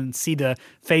tell and see the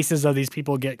faces of these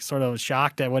people get sort of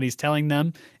shocked at what he's telling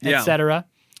them, etc.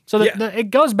 So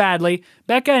it goes badly.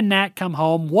 Becca and Nat come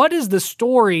home. What is the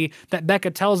story that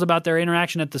Becca tells about their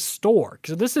interaction at the store?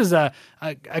 Because this is a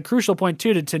crucial point,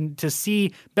 too, to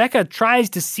see. Becca tries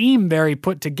to seem very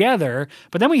put together,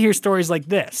 but then we hear stories like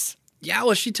this. Yeah,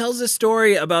 well, she tells a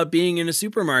story about being in a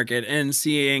supermarket and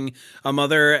seeing a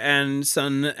mother and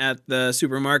son at the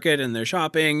supermarket, and they're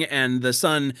shopping, and the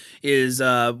son is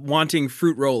wanting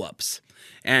fruit roll-ups.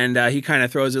 And he kind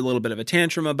of throws a little bit of a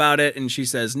tantrum about it, and she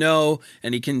says no,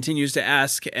 and he continues to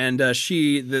ask, and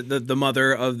she, the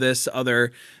mother of this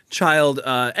other child,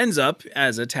 ends up,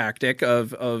 as a tactic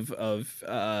of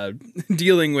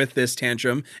dealing with this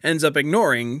tantrum, ends up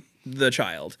ignoring the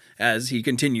child as he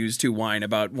continues to whine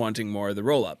about wanting more of the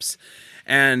roll-ups.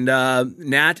 And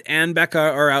Nat and Becca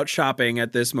are out shopping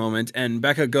at this moment, and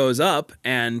Becca goes up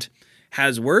and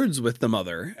has words with the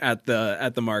mother at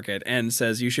the market and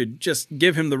says, you should just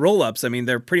give him the roll-ups. I mean,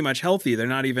 they're pretty much healthy.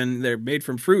 They're made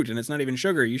from fruit and it's not even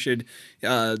sugar. You should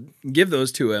give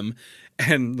those to him.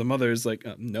 And the mother's like,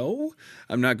 no,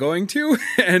 I'm not going to,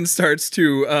 and starts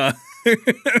to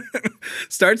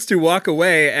walk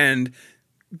away. And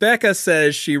Becca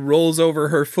says she rolls over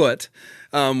her foot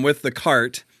with the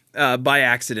cart by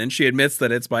accident. She admits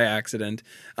that it's by accident.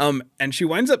 And she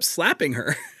winds up slapping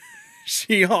her.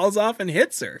 She hauls off and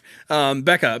hits her.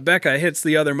 Becca hits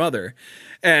the other mother.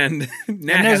 And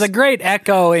there's a great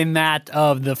echo in that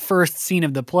of the first scene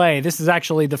of the play. This is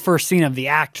actually the first scene of the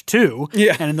act, too.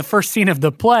 Yeah. And in the first scene of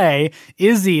the play,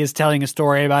 Izzy is telling a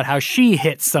story about how she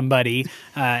hits somebody.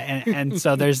 And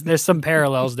so there's some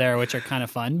parallels there, which are kind of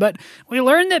fun. But we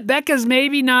learned that Becca's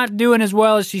maybe not doing as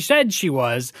well as she said she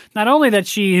was. Not only that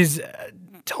she's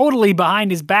totally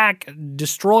behind his back,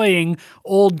 destroying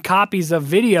old copies of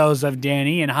videos of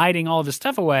Danny and hiding all of his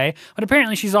stuff away, but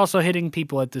apparently she's also hitting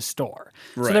people at the store.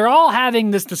 Right. So they're all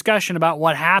having this discussion about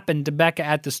what happened to Becca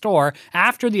at the store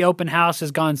after the open house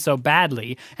has gone so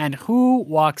badly, and who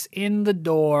walks in the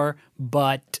door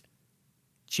but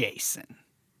Jason.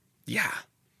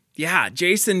 Yeah,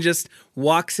 Jason just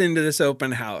walks into this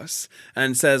open house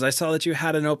and says, I saw that you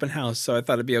had an open house, so I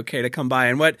thought it'd be okay to come by.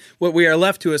 And what we are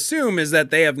left to assume is that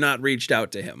they have not reached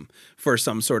out to him for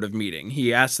some sort of meeting.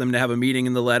 He asked them to have a meeting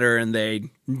in the letter, and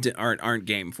they aren't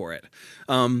game for it.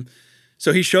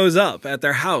 So he shows up at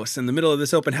their house in the middle of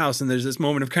this open house, and there's this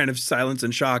moment of kind of silence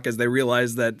and shock as they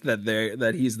realize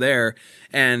that he's there.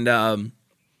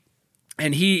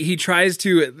 And he tries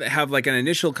to have like an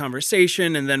initial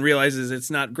conversation and then realizes it's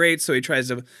not great. So he tries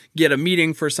to get a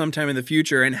meeting for sometime in the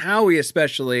future. And Howie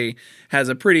especially has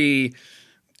a pretty,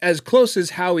 as close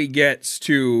as Howie gets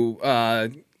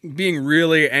to being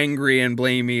really angry and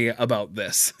blamey about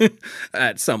this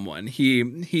at someone.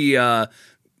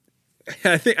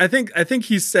 I think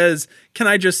he says, "Can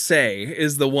I just say?"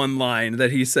 is the one line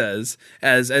that he says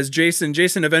as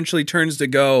Jason eventually turns to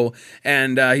go,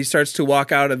 and he starts to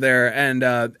walk out of there, and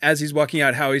as he's walking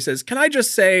out, Howie says, "Can I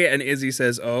just say?" and Izzy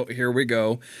says, "Oh, here we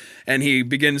go," and he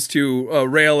begins to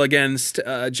rail against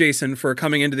Jason for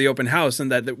coming into the open house,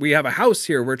 and that we have a house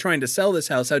here. We're trying to sell this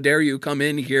house. How dare you come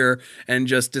in here and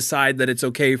just decide that it's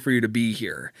okay for you to be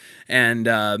here? And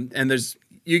there's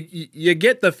You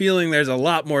get the feeling there's a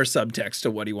lot more subtext to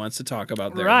what he wants to talk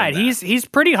about there. Right. He's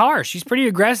pretty harsh. He's pretty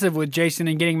aggressive with Jason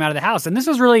and getting him out of the house. And this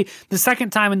is really the second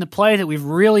time in the play that we've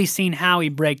really seen Howie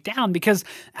break down, because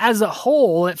as a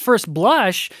whole, at first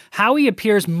blush, Howie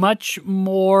appears much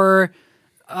more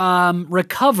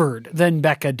recovered than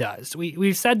Becca does.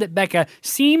 We've said that Becca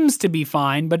seems to be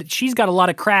fine, but she's got a lot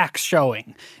of cracks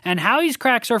showing. And Howie's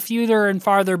cracks are fewer and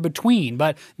farther between,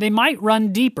 but they might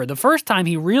run deeper. The first time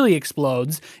he really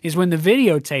explodes is when the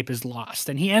videotape is lost,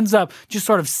 and he ends up just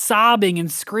sort of sobbing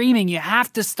and screaming, "You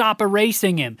have to stop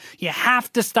erasing him. You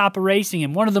have to stop erasing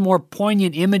him." One of the more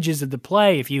poignant images of the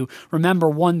play, if you remember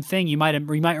one thing, you might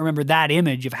remember that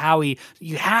image of Howie.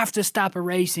 You have to stop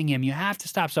erasing him. You have to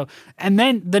stop. So, and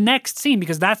then the next scene,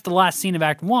 because that's the last scene of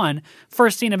Act 1,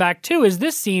 first scene of Act 2 is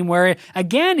this scene where,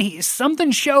 again,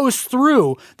 something shows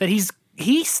through that he's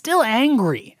still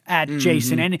angry at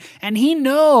Jason, and he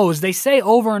knows. They say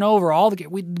over and over,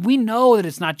 we know that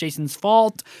it's not Jason's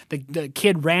fault. The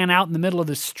kid ran out in the middle of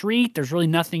the street. There's really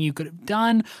nothing you could have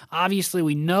done. Obviously,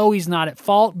 we know he's not at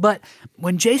fault. But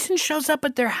when Jason shows up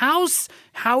at their house,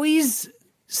 Howie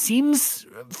seems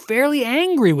fairly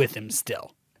angry with him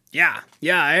still. Yeah,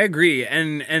 I agree.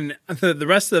 And the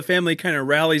rest of the family kind of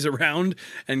rallies around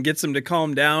and gets him to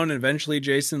calm down, and eventually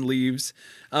Jason leaves.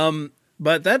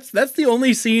 But that's the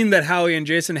only scene that Howie and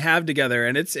Jason have together,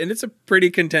 and it's a pretty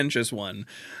contentious one.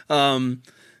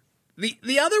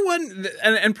 The other one,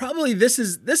 and probably this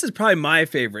is probably my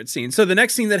favorite scene. So the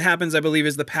next scene that happens, I believe,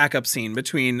 is the pack-up scene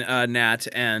between Nat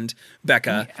and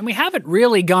Becca. And we haven't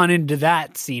really gone into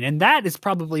that scene, and that is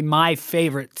probably my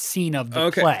favorite scene of the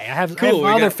play. I have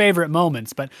other favorite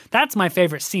moments, but that's my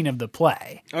favorite scene of the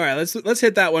play. All right, let's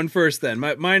hit that one first then.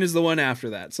 Mine is the one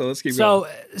after that, so let's keep going.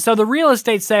 So the real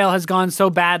estate sale has gone so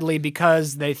badly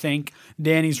because they think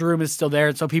Danny's room is still there,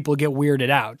 and so people get weirded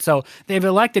out. So they've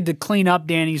elected to clean up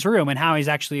Danny's room, and Howie's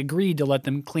actually agreed to let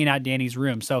them clean out Danny's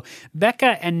room. So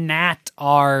Becca and Nat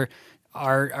are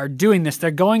doing this.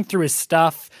 They're going through his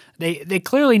stuff. They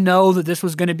clearly know that this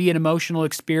was going to be an emotional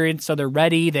experience, so they're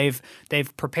ready.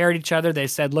 They've prepared each other. They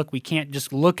said, look, we can't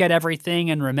just look at everything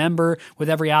and remember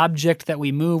with every object that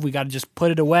we move. We got to just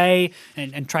put it away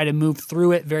and try to move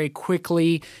through it very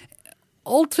quickly.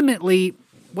 Ultimately,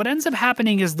 what ends up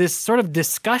happening is this sort of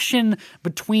discussion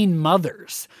between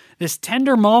mothers, this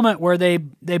tender moment where they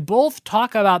both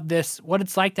talk about what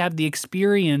it's like to have the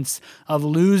experience of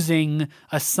losing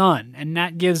a son. And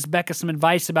Nat gives Becca some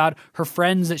advice about her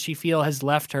friends that she feels has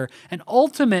left her. And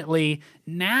ultimately,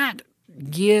 Nat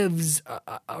gives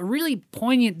a really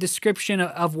poignant description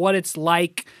of what it's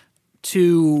like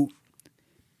to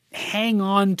hang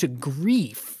on to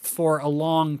grief for a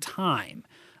long time.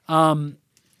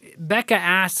 Becca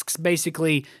asks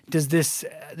basically, does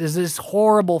this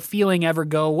horrible feeling ever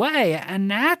go away? And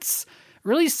Nat's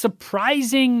really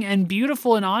surprising and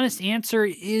beautiful and honest answer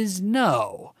is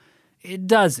no, it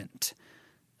doesn't.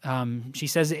 She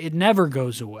says it never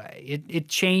goes away. It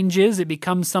changes. It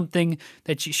becomes something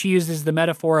that she uses the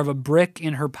metaphor of a brick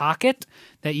in her pocket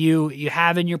that you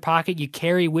have in your pocket, you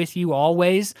carry with you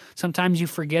always. Sometimes you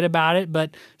forget about it,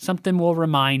 but something will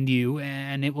remind you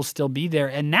and it will still be there.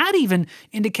 And that even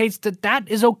indicates that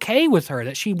is okay with her,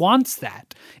 that she wants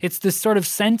that. It's this sort of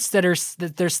sense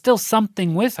that there's still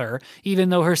something with her, even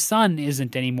though her son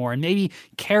isn't anymore. And maybe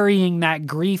carrying that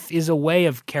grief is a way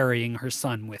of carrying her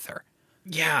son with her.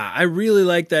 Yeah, I really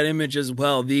like that image as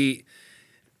well. The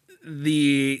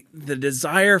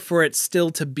desire for it still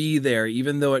to be there,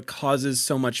 even though it causes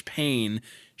so much pain,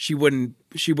 she wouldn't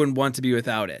want to be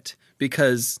without it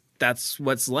because that's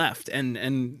what's left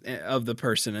and of the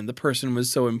person, and the person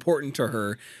was so important to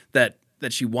her that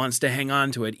she wants to hang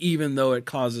on to it, even though it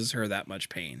causes her that much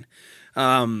pain.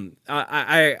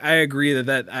 I agree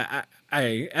that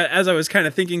I as I was kind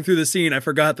of thinking through the scene, I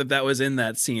forgot that was in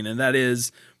that scene, and that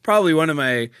is probably one of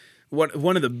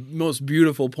the most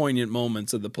beautiful, poignant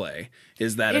moments of the play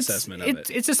is that assessment of it.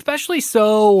 It's especially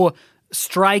so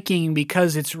striking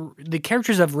because the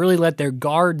characters have really let their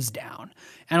guards down,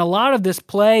 and a lot of this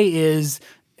play is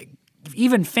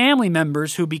even family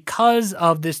members who, because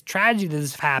of this tragedy that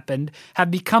has happened,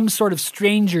 have become sort of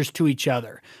strangers to each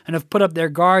other and have put up their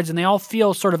guards, and they all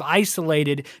feel sort of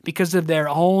isolated because of their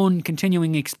own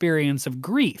continuing experience of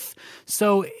grief.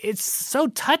 So it's so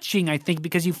touching, I think,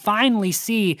 because you finally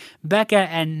see Becca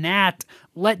and Nat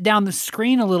let down the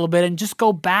screen a little bit and just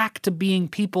go back to being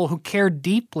people who care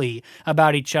deeply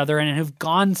about each other and have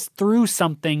gone through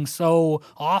something so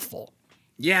awful.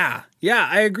 Yeah,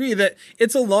 I agree that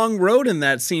it's a long road in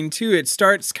that scene too. It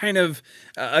starts kind of,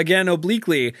 again,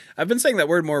 obliquely. I've been saying that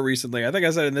word more recently. I think I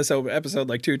said it in this episode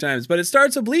like 2 times, but it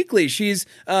starts obliquely.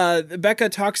 Becca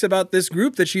talks about this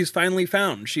group that she's finally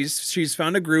found. She's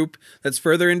found a group that's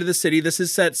further into the city. This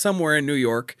is set somewhere in New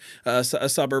York, a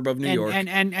suburb of New York.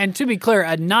 And to be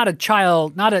clear, not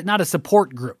a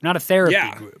support group, not a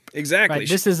therapy group. Exactly. Right?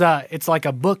 This is it's like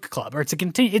a book club, or it's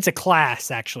a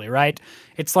class actually, right?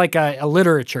 It's like a literature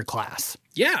literature class.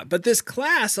 Yeah, but this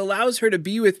class allows her to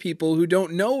be with people who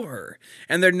don't know her,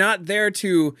 and they're not there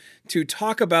to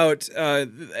talk about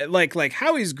like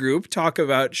Howie's group talk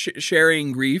about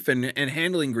sharing grief and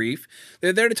handling grief.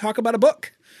 They're there to talk about a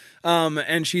book.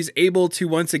 And she's able to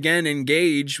once again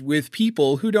engage with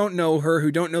people who don't know her,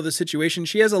 who don't know the situation.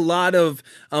 She has a lot of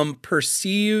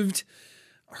perceived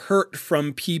hurt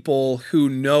from people who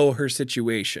know her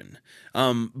situation.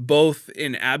 Both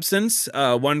in absence,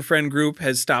 one friend group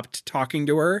has stopped talking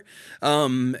to her,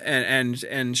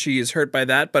 and she is hurt by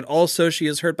that, but also she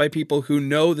is hurt by people who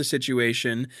know the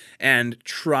situation and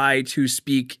try to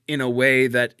speak in a way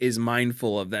that is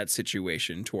mindful of that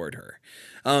situation toward her.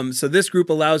 So this group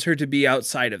allows her to be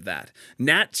outside of that.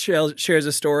 Nat shares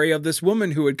a story of this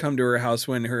woman who would come to her house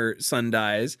when her son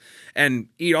dies and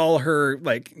eat all her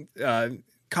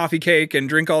coffee cake and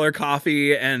drink all her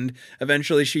coffee, and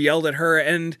eventually she yelled at her,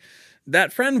 and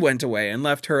that friend went away and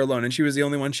left her alone, and she was the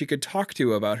only one she could talk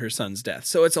to about her son's death.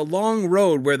 So it's a long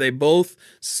road where they both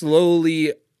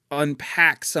slowly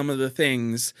unpack some of the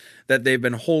things that they've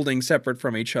been holding separate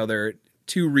from each other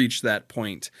to reach that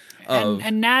point.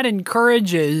 And Nat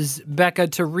encourages Becca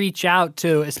to reach out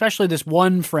to, especially this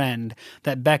one friend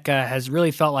that Becca has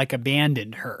really felt like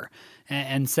abandoned her.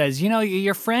 And says,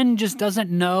 your friend just doesn't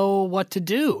know what to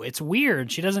do. It's weird.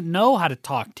 She doesn't know how to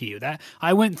talk to you. That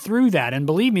I went through that, and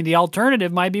believe me, the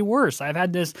alternative might be worse. I've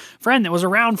had this friend that was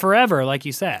around forever, like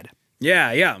you said.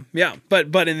 Yeah.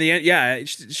 But in the end,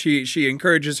 she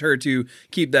encourages her to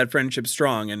keep that friendship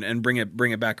strong and bring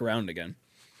it back around again.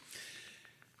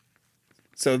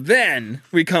 So then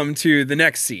we come to the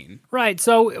next scene. Right.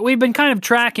 So we've been kind of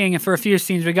tracking for a few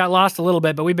scenes. We got lost a little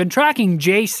bit, but we've been tracking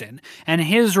Jason and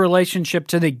his relationship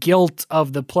to the guilt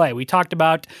of the play. We talked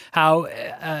about how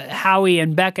Howie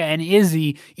and Becca and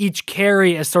Izzy each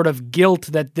carry a sort of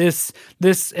guilt that this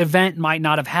event might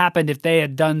not have happened if they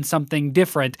had done something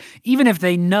different, even if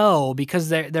they know, because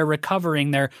they're recovering,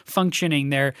 they're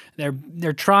functioning,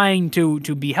 they're trying to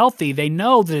be healthy. They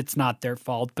know that it's not their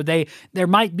fault, but there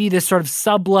might be this sort of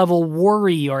sub-level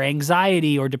worry or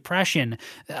anxiety or depression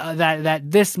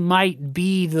that this might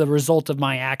be the result of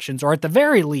my actions, or at the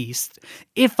very least,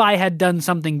 if I had done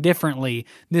something differently,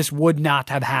 this would not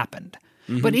have happened.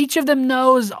 Mm-hmm. But each of them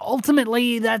knows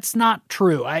ultimately that's not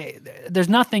true. There's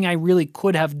nothing I really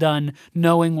could have done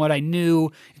knowing what I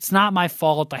knew. It's not my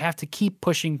fault. I have to keep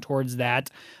pushing towards that.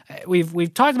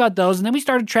 We've talked about those, and then we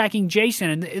started tracking Jason,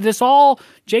 and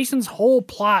Jason's whole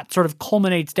plot sort of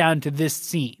culminates down to this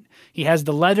scene. He has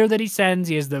the letter that he sends.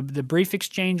 He has the brief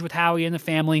exchange with Howie and the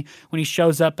family when he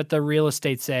shows up at the real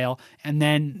estate sale. And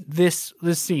then this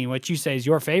scene, what you say is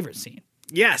your favorite scene.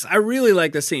 Yes, I really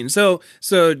like the scene. So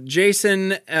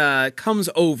Jason comes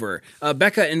over.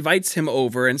 Becca invites him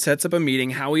over and sets up a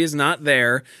meeting. Howie is not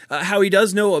there. Howie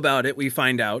does know about it, we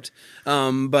find out.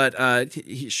 But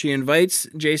she invites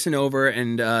Jason over,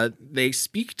 and they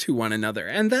speak to one another.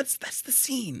 And that's the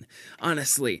scene,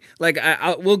 honestly. Like,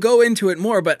 we'll go into it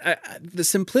more, but the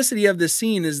simplicity of this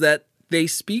scene is that they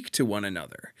speak to one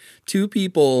another. Two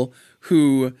people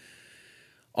who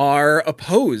are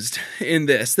opposed in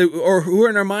this, or who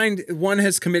in our mind, one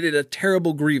has committed a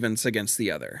terrible grievance against the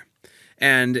other.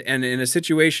 And in a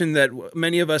situation that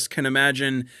many of us can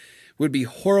imagine would be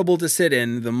horrible to sit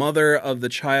in, the mother of the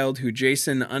child who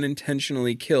Jason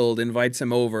unintentionally killed invites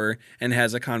him over and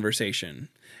has a conversation.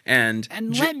 And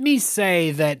let me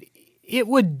say that it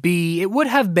would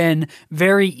have been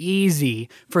very easy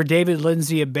for David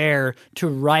Lindsay-Abaire to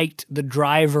write the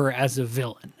driver as a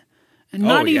villain. And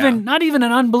not even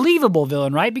an unbelievable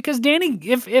villain, right? Because Danny,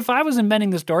 if I was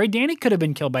inventing the story, Danny could have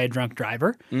been killed by a drunk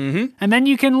driver. Mm-hmm. And then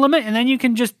you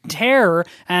can just tear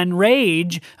and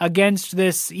rage against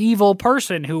this evil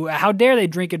person who, how dare they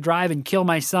drink and drive and kill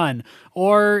my son?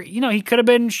 Or, he could have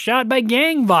been shot by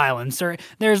gang violence. Or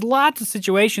there's lots of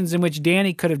situations in which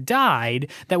Danny could have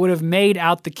died that would have made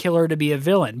out the killer to be a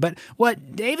villain. But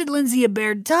what David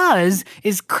Lindsay-Abaire does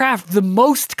is craft the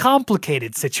most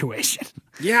complicated situation.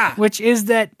 Yeah. Which is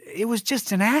that it was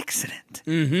just an accident.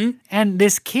 Mm-hmm. And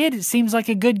this kid seems like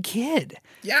a good kid.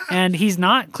 Yeah. And he's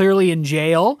not clearly in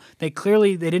jail. They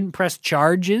didn't press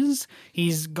charges.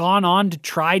 He's gone on to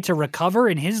try to recover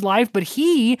in his life, but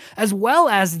he, as well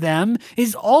as them,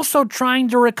 is also trying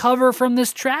to recover from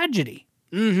this tragedy.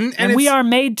 Mm-hmm. And we are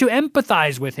made to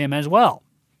empathize with him as well.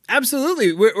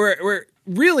 Absolutely. We're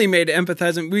really made to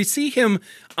empathize, and we see him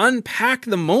unpack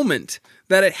the moment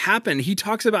that it happened. He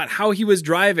talks about how he was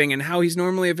driving and how he's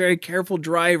normally a very careful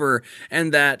driver,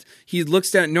 and that he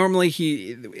looks down. Normally,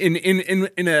 he in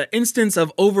an instance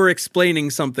of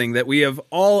over-explaining something that we have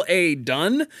all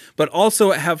done, but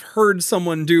also have heard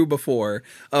someone do before,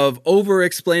 of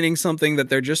over-explaining something that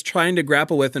they're just trying to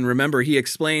grapple with. And remember, he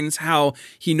explains how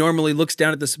he normally looks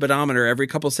down at the speedometer every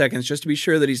couple seconds just to be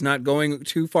sure that he's not going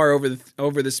too far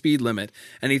over the speed limit.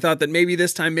 And he thought that maybe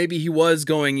this time, maybe he was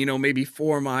going, maybe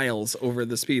 4 miles over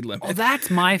the speed limit. Well, that's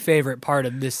my favorite part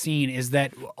of this scene, is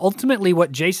that ultimately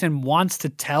what Jason wants to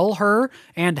tell her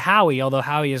and Howie, although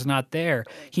Howie is not there,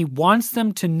 he wants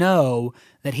them to know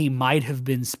that he might have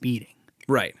been speeding.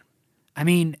 Right. I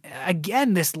mean,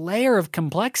 again, this layer of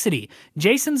complexity.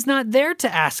 Jason's not there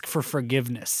to ask for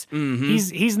forgiveness.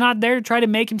 Mm-hmm. He's not there to try to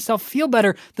make himself feel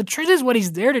better. The truth is, what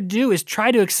he's there to do is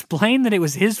try to explain that it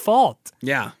was his fault.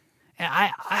 Yeah.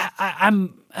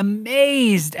 I'm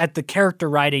amazed at the character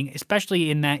writing,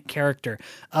 especially in that character,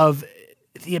 of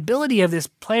the ability of this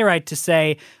playwright to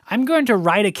say, I'm going to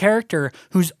write a character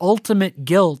whose ultimate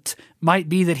guilt might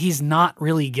be that he's not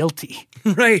really guilty.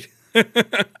 Right.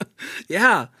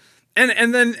 Yeah.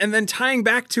 And then tying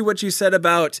back to what you said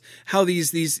about how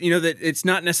these that it's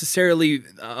not necessarily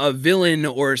a villain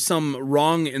or some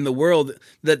wrong in the world,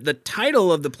 that the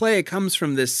title of the play comes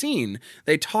from this scene.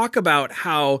 They talk about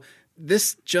how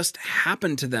this just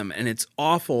happened to them and it's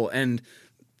awful, and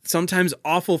sometimes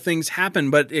awful things happen,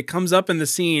 but it comes up in the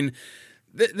scene.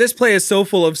 This play is so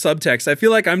full of subtext. I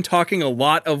feel like I'm talking a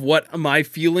lot of what my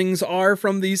feelings are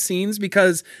from these scenes,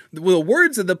 because the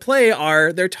words of the play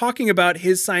they're talking about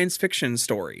his science fiction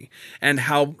story and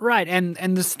how... Right, and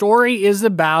the story is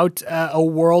about a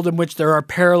world in which there are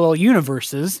parallel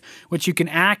universes, which you can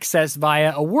access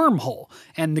via a wormhole.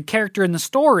 And the character in the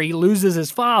story loses his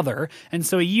father, and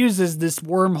so he uses this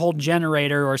wormhole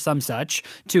generator or some such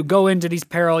to go into these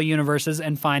parallel universes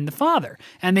and find the father.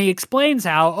 And he explains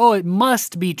how, it must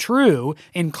be true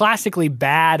in classically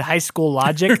bad high school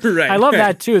logic. Right, I love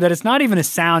that too, that it's not even a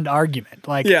sound argument.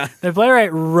 Like, yeah. The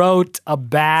playwright wrote a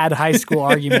bad high school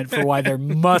argument for why there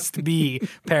must be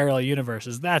parallel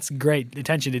universes. That's great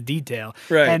attention to detail.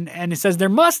 Right. And it says there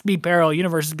must be parallel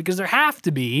universes because there have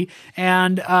to be.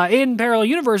 And in parallel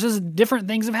universes, different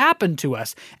things have happened to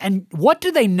us. And what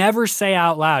do they never say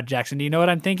out loud, Jackson? Do you know what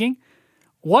I'm thinking?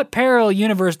 What parallel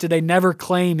universe do they never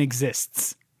claim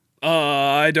exists?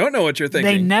 I don't know what you're thinking.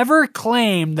 They never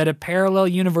claim that a parallel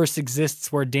universe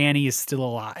exists where Danny is still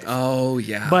alive. Oh,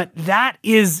 yeah. But that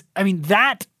is,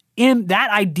 that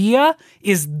idea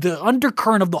is the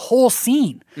undercurrent of the whole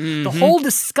scene. Mm-hmm. The whole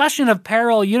discussion of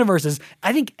parallel universes,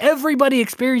 I think everybody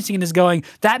experiencing it is going,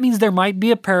 that means there might be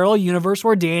a parallel universe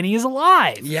where Danny is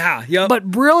alive. Yeah, yep. But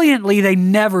brilliantly, they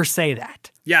never say that.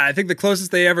 Yeah, I think the closest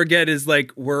they ever get is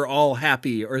like, we're all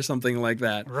happy or something like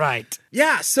that. Right.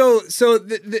 Yeah, so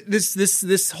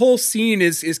this whole scene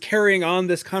is carrying on,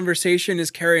 this conversation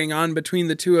is carrying on between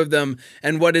the two of them,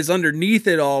 and what is underneath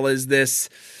it all is this,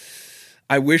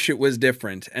 I wish it was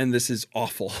different, and this is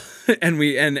awful. and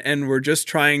we're just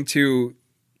trying to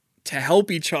help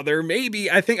each other. Maybe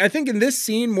I think in this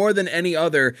scene more than any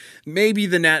other, maybe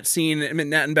the Nat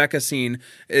and Becca scene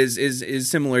is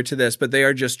similar to this, but they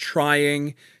are just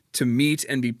trying to meet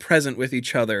and be present with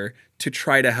each other to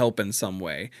try to help in some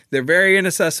way. They're very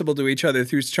inaccessible to each other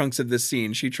through chunks of this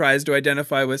scene. She tries to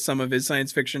identify with some of his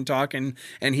science fiction talk, and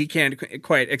he can't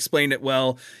quite explain it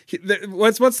well.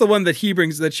 What's the one that he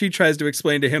brings that she tries to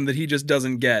explain to him that he just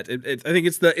doesn't get? I think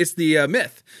it's the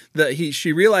myth that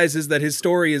she realizes that his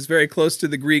story is very close to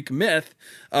the Greek myth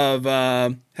of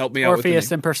help me out with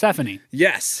Orpheus and Persephone.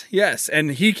 Yes, and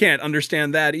he can't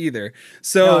understand that either.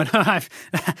 So no,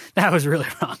 that was really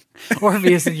wrong.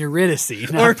 Orpheus and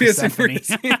Eurydice, not Orpheus Persephone.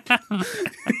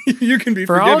 You can be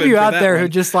for forgiven all of you out there one. who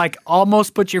just like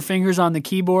almost put your fingers on the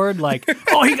keyboard, like,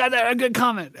 oh, he got that, a good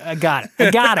comment. I got it.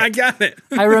 I got it.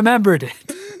 I remembered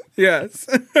it. Yes.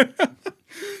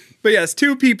 But yes,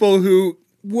 two people who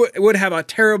would have a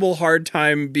terrible hard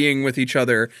time being with each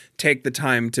other take the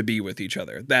time to be with each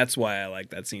other. That's why I like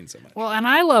that scene so much. Well, and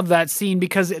I love that scene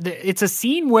because it's a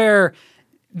scene where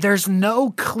there's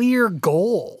no clear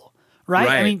goal. Right?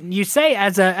 I mean, you say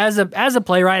as a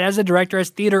playwright, as a director, as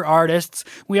theater artists,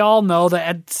 we all know that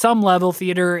at some level,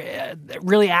 theater,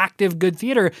 really active, good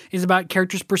theater, is about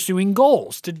characters pursuing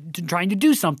goals, to trying to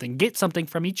do something, get something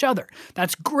from each other.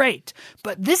 That's great.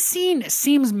 But this scene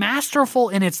seems masterful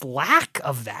in its lack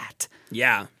of that.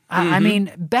 Yeah. I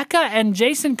mean, Becca and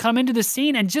Jason come into the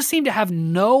scene and just seem to have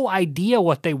no idea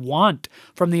what they want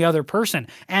from the other person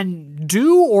and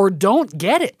do or don't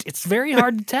get it. It's very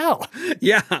hard to tell.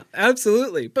 Yeah,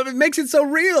 absolutely. But it makes it so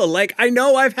real. Like, I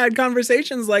know I've had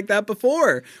conversations like that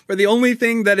before, where the only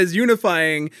thing that is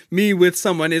unifying me with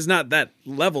someone is not that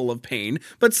level of pain,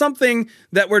 but something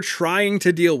that we're trying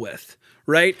to deal with.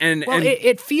 Right.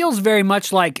 It feels very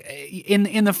much like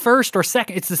in the first or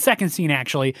second. It's the second scene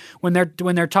actually when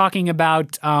they're talking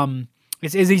about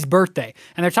it's Izzy's birthday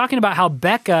and they're talking about how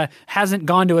Becca hasn't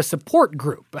gone to a support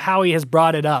group. Howie has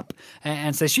brought it up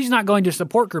and says she's not going to a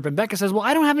support group. And Becca says, "Well,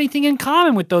 I don't have anything in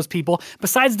common with those people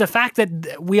besides the fact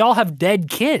that we all have dead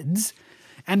kids."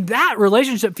 And that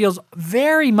relationship feels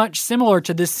very much similar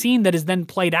to this scene that is then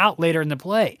played out later in the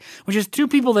play, which is two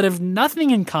people that have nothing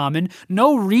in common,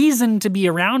 no reason to be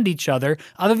around each other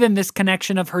other than this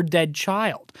connection of her dead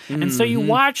child. And so you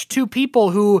watch two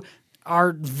people who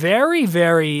are very,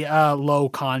 very low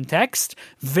context,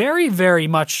 very, very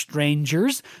much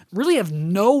strangers, really have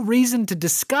no reason to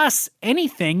discuss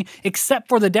anything except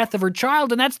for the death of her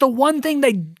child. And that's the one thing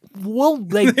they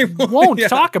won't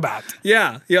talk about.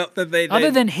 Yeah.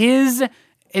 Other than his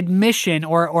admission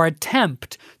or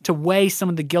attempt to weigh some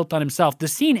of the guilt on himself. The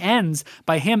scene ends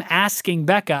by him asking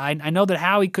Becca, I know that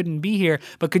Howie couldn't be here,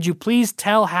 but could you please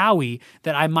tell Howie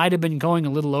that I might have been going a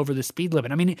little over the speed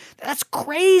limit? I mean, that's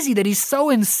crazy that he's so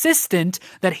insistent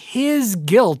that his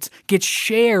guilt gets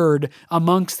shared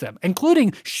amongst them,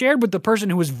 including shared with the person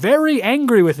who was very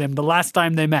angry with him the last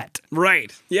time they met.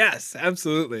 Right. Yes,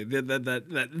 absolutely. That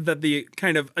the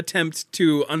kind of attempt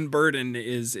to unburden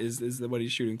is what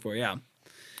he's shooting for. Yeah.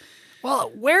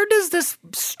 Well, where does this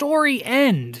story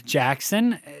end,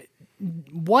 Jackson?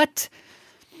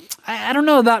 I don't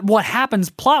know about what happens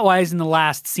plot-wise in the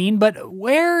last scene, but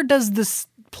where does this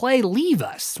play leave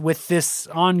us with this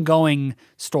ongoing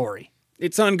story?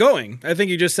 It's ongoing. I think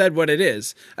you just said what it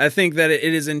is. I think that it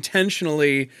is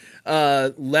intentionally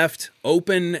left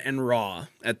open and raw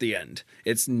at the end.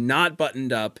 It's not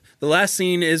buttoned up. The last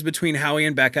scene is between Howie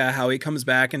and Becca. Howie comes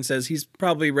back and says he's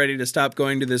probably ready to stop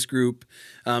going to this group.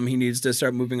 He needs to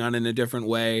start moving on in a different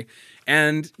way.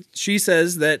 And she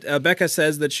says that, Becca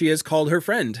says that she has called her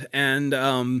friend and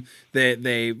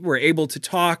they were able to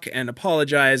talk and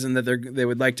apologize and that they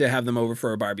would like to have them over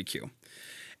for a barbecue.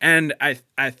 And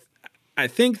I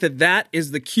think that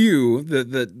is the cue.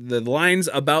 The lines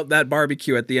about that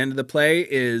barbecue at the end of the play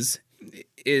is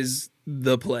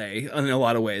the play in a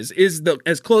lot of ways, is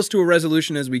as close to a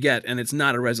resolution as we get, and it's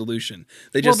not a resolution.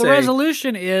 They just the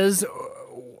resolution is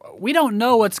we don't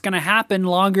know what's going to happen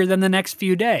longer than the next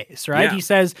few days, right? Yeah. He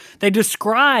says they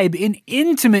describe in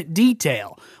intimate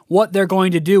detail what they're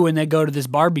going to do when they go to this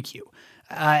barbecue.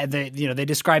 They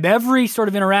describe every sort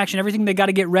of interaction, everything they got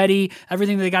to get ready,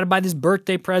 everything they got to buy this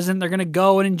birthday present. They're going to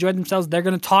go and enjoy themselves. They're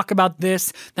going to talk about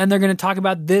this. Then they're going to talk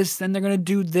about this. Then they're going to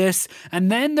do this. And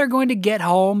then they're going to get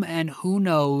home and who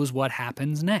knows what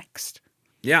happens next.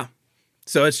 Yeah.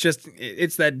 So it's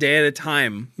that day at a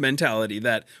time mentality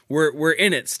that we're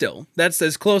in it still. That's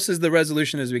as close as the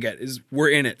resolution as we get, is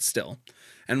we're in it still.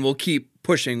 And we'll keep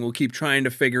pushing. We'll keep trying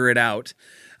to figure it out.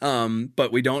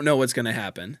 But we don't know what's going to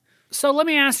happen. So let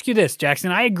me ask you this,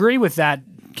 Jackson. I agree with that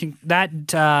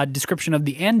description of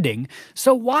the ending.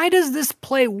 So why does this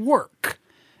play work?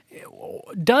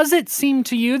 Does it seem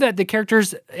to you that the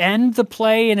characters end the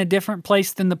play in a different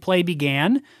place than the play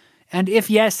began? And if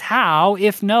yes, how?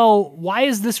 If no, why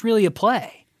is this really a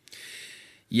play?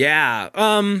 Yeah.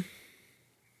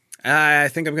 I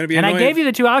think I'm going to be annoying. And I gave you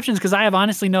the two options because I have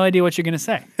honestly no idea what you're going to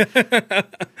say.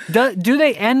 Do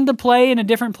they end the play in a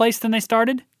different place than they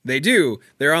started? They do.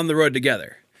 They're on the road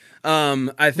together.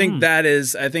 I think that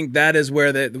is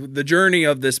where the journey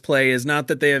of this play is not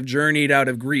that they have journeyed out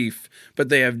of grief, but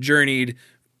they have journeyed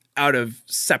out of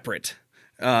separate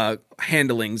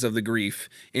handlings of the grief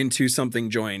into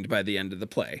something joined by the end of the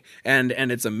play. And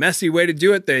it's a messy way to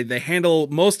do it. They handle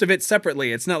most of it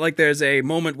separately. It's not like there's a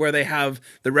moment where they have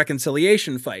the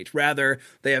reconciliation fight. Rather,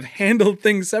 they have handled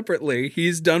things separately.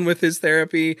 He's done with his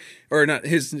therapy, or not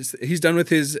he's done with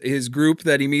his group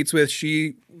that he meets with.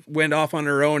 She went off on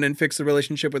her own and fixed the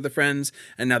relationship with the friends,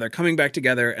 and now they're coming back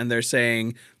together and they're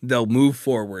saying they'll move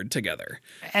forward together.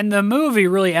 And the movie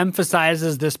really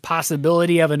emphasizes this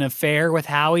possibility of an affair with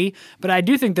Howie, but I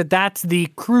do think that that's the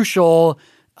crucial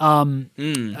the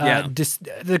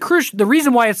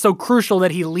reason why it's so crucial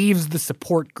that he leaves the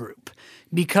support group,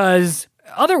 because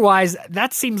otherwise,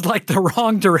 that seems like the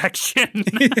wrong direction.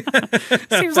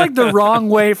 Seems like the wrong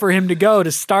way for him to go,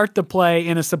 to start the play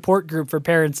in a support group for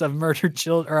parents of murdered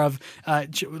children, or of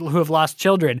who have lost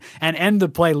children, and end the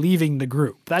play leaving the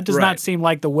group. That does not seem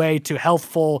like the way to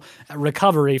healthful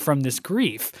recovery from this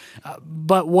grief.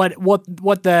 But what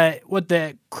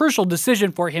the crucial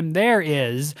decision for him there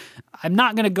is, I'm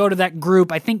not going to go to that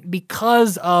group, I think,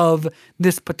 because of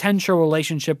this potential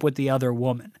relationship with the other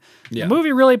woman. Yeah. The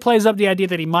movie really plays up the idea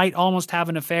that he might almost have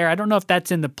an affair. I don't know if that's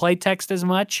in the play text as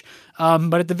much,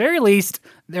 but at the very least,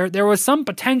 there was some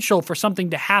potential for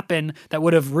something to happen that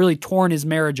would have really torn his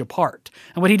marriage apart.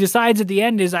 And what he decides at the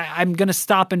end is, I'm going to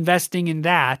stop investing in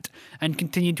that and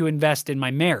continue to invest in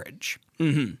my marriage.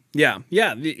 Mm-hmm. Yeah.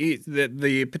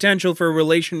 The potential for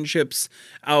relationships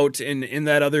out in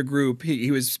that other group, he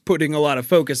was putting a lot of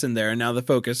focus in there, and now the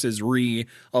focus is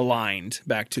realigned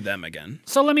back to them again.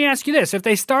 So let me ask you this. If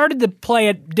they started to play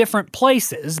at different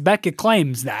places, Becca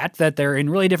claims that they're in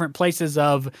really different places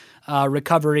of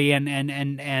recovery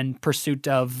and pursuit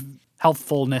of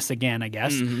healthfulness again, I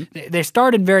guess. Mm-hmm. They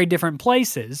start in very different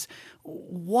places.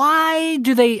 Why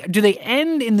do they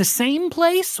end in the same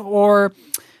place or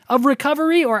of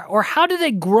recovery, or how do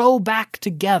they grow back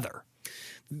together?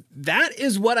 That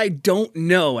is what I don't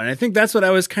know, and I think that's what I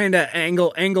was kind of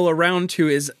angle around to.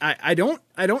 Is I don't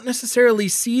necessarily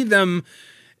see them,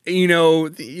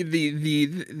 the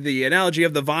analogy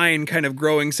of the vine kind of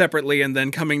growing separately and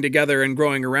then coming together and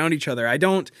growing around each other. I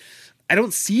don't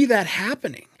see that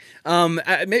happening.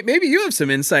 Maybe you have some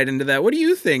insight into that. What do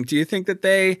you think? Do you think that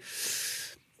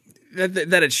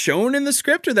that it's shown in the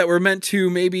script, or that we're meant to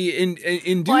maybe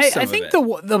induce some I think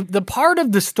of it? the part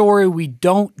of the story we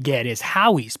don't get is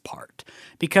Howie's part,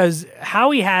 because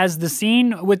Howie has the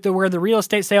scene where the real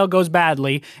estate sale goes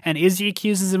badly and Izzy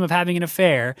accuses him of having an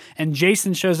affair, and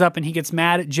Jason shows up and he gets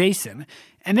mad at Jason,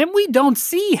 and then we don't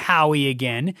see Howie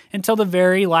again until the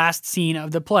very last scene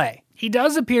of the play. He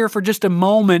does appear for just a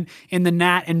moment in the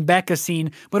Nat and Becca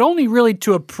scene, but only really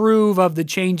to approve of the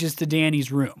changes to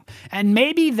Danny's room. And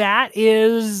maybe that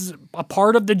is a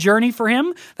part of the journey for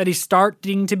him, that he's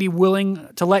starting to be willing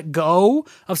to let go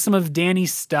of some of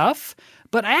Danny's stuff.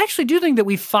 But I actually do think that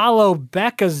we follow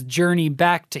Becca's journey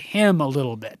back to him a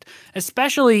little bit,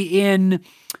 especially in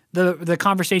the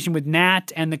conversation with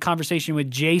Nat and the conversation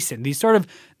with Jason.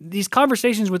 These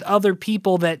conversations with other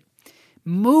people that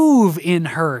move in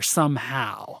her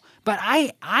somehow. But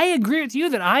I agree with you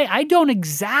that I don't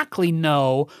exactly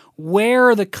know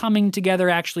where the coming together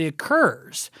actually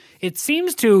occurs. It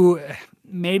seems to,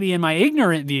 maybe in my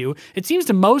ignorant view, it seems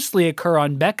to mostly occur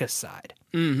on Becca's side.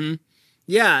 Mm-hmm.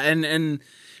 Yeah, and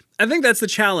I think that's the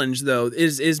challenge, though,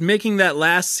 is making that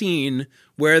last scene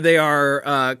where they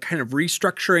are kind of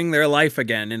restructuring their life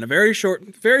again, in a very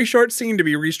short scene to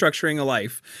be restructuring a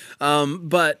life.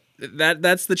 But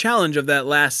that's the challenge of that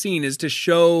last scene, is to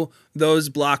show those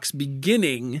blocks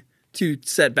beginning to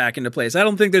set back into place. I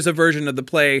don't think there's a version of the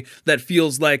play that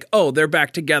feels like, oh, they're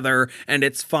back together and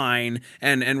it's fine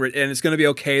and it's going to be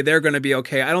okay. They're going to be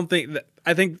okay.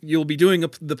 I think you'll be doing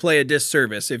the play a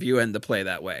disservice if you end the play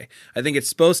that way. I think it's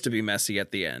supposed to be messy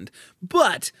at the end.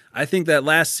 But I think that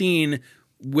last scene,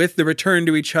 with the return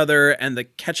to each other and the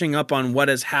catching up on what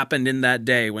has happened in that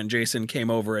day when Jason came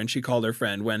over and she called her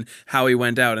friend, when Howie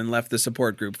went out and left the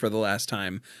support group for the last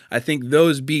time, I think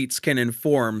those beats can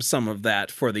inform some of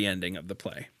that for the ending of the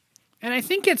play. And I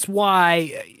think it's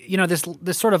why,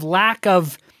 this sort of lack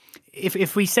of,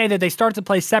 if we say that they start the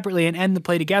play separately and end the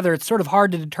play together, it's sort of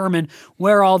hard to determine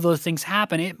where all those things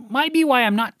happen. It might be why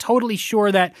I'm not totally sure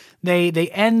that they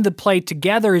end the play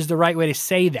together is the right way to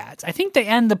say that. I think they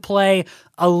end the play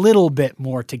a little bit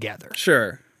more together.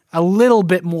 Sure. A little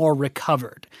bit more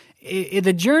recovered.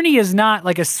 The journey is not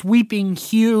like a sweeping,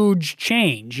 huge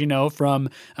change, from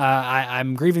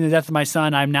I'm grieving the death of my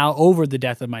son, I'm now over the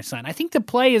death of my son. I think the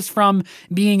play is from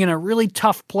being in a really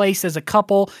tough place as a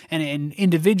couple and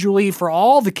individually for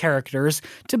all the characters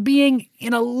to being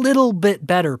in a little bit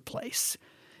better place.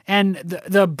 And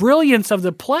the brilliance of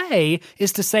the play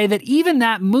is to say that even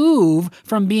that move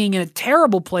from being in a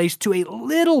terrible place to a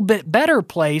little bit better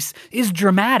place is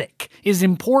dramatic, is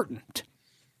important.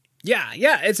 Yeah,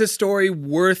 it's a story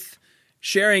worth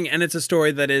sharing, and it's a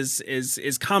story that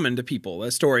is common to people,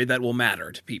 a story that will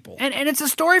matter to people. And it's a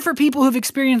story for people who've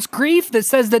experienced grief that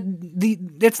says that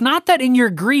it's not that in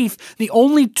your grief, the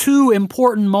only two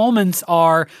important moments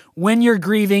are when you're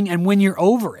grieving and when you're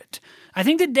over it. I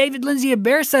think that David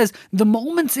Lindsay-Abaire says the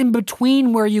moments in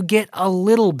between where you get a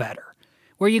little better,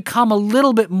 where you come a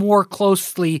little bit more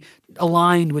closely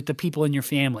aligned with the people in your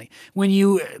family, when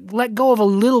you let go of a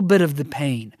little bit of the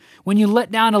pain, when you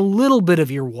let down a little bit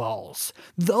of your walls,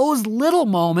 those little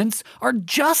moments are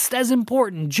just as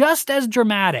important, just as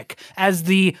dramatic as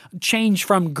the change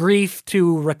from grief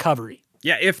to recovery.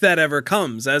 Yeah, if that ever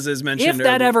comes, as is mentioned If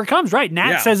that earlier. ever comes, right?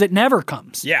 Nat says it never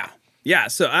comes. Yeah.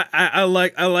 So I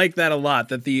like that a lot.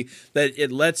 That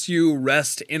it lets you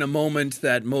rest in a moment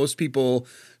that most people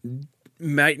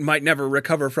might never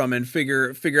recover from, and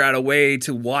figure out a way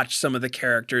to watch some of the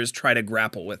characters try to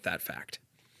grapple with that fact.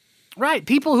 Right.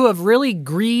 People who have really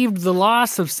grieved the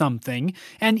loss of something.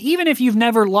 And even if you've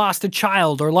never lost a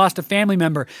child or lost a family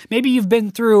member, maybe you've been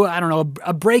through, I don't know,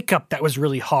 a breakup that was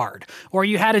really hard, or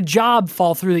you had a job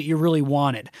fall through that you really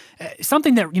wanted.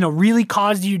 Something that, really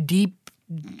caused you deep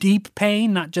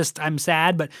pain, not just I'm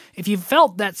sad, but if you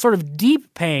felt that sort of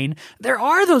deep pain, there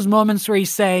are those moments where you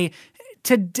say,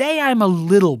 today I'm a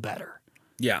little better.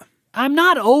 Yeah. I'm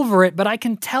not over it, but I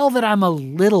can tell that I'm a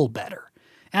little better.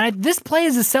 And this play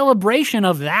is a celebration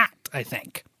of that, I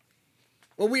think.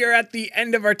 Well, we are at the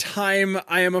end of our time,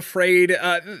 I am afraid.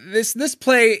 This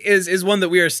play is one that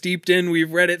we are steeped in.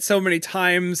 We've read it so many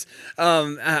times.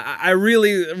 I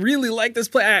really, really like this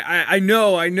play. I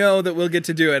know that we'll get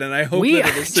to do it, and I hope that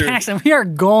it is soon. Jackson, we are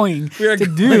going to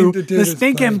do the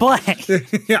stinking play.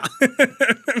 Yeah.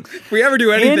 If we ever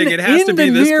do anything, it has to be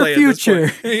this play. In the near future, at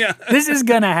this point. Yeah. This is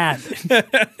going to happen.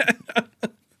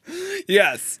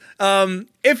 Yes.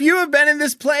 If you have been in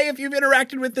this play, if you've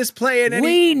interacted with this play in any...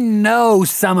 We know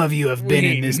some of you have been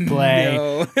in this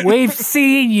play. We've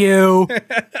seen you.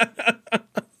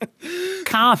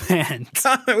 Comment.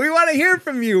 We want to hear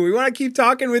from you. We want to keep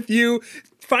talking with you.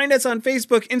 Find us on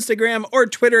Facebook, Instagram, or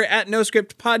Twitter at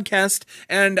NoScript Podcast,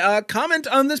 and comment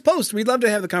on this post. We'd love to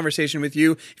have the conversation with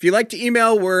you. If you'd like to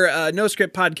email, we're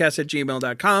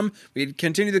noscriptpodcast@gmail.com. We'd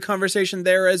continue the conversation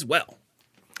there as well.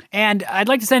 And I'd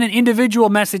like to send an individual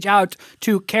message out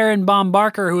to Karen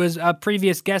Baum-Barker, who is a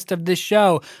previous guest of this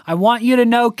show. I want you to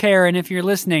know, Karen, if you're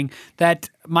listening, that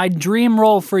my dream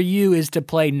role for you is to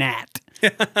play Nat.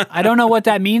 I don't know what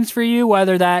that means for you,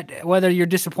 whether you're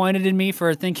disappointed in me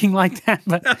for thinking like that,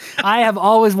 but I have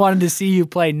always wanted to see you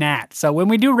play Nat. So when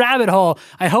we do Rabbit Hole,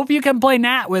 I hope you can play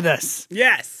Nat with us.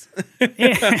 Yes.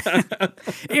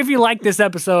 If you like this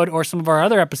episode or some of our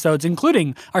other episodes,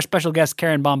 including our special guest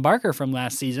Karen Baum-Barker from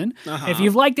last season, if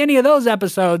you've liked any of those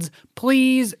episodes,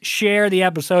 please share the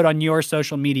episode on your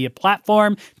social media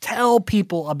platform. Tell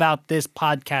people about this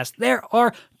podcast. There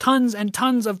are tons and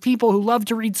tons of people who love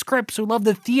to read scripts, who love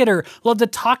the theater, love to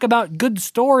talk about good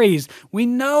stories. We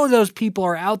know those people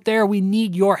are out there. We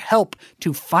need your help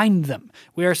to find them.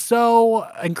 We are so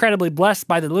incredibly blessed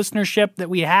by the listenership that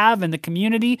we have and the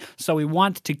community, so we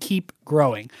want to keep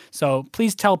growing. So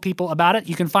please tell people about it.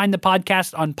 You can find the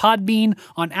podcast on Podbean,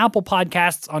 on Apple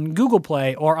Podcasts, on Google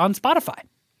Play, or on Spotify.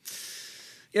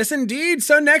 Yes, indeed.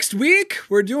 So next week,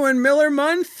 we're doing Miller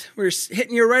Month. We're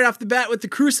hitting you right off the bat with The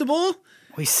Crucible.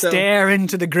 We stare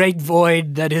into the great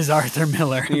void that is Arthur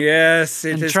Miller. Yes,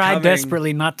 it and is try coming.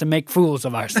 Desperately not to make fools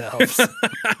of ourselves.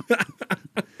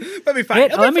 Let me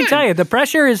find. Let me tell you, the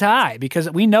pressure is high because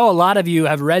we know a lot of you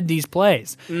have read these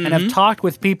plays and have talked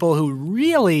with people who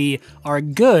really are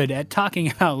good at talking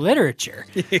about literature.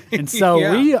 And so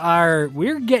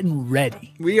we're getting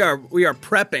ready. We are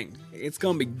prepping. It's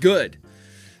going to be good.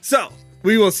 So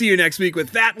we will see you next week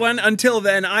with that one. Until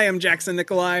then, I am Jackson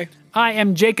Nikolai. I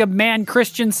am Jacob Mann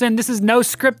Christensen. This is No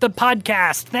Script, the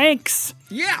podcast. Thanks.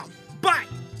 Yeah. Bye.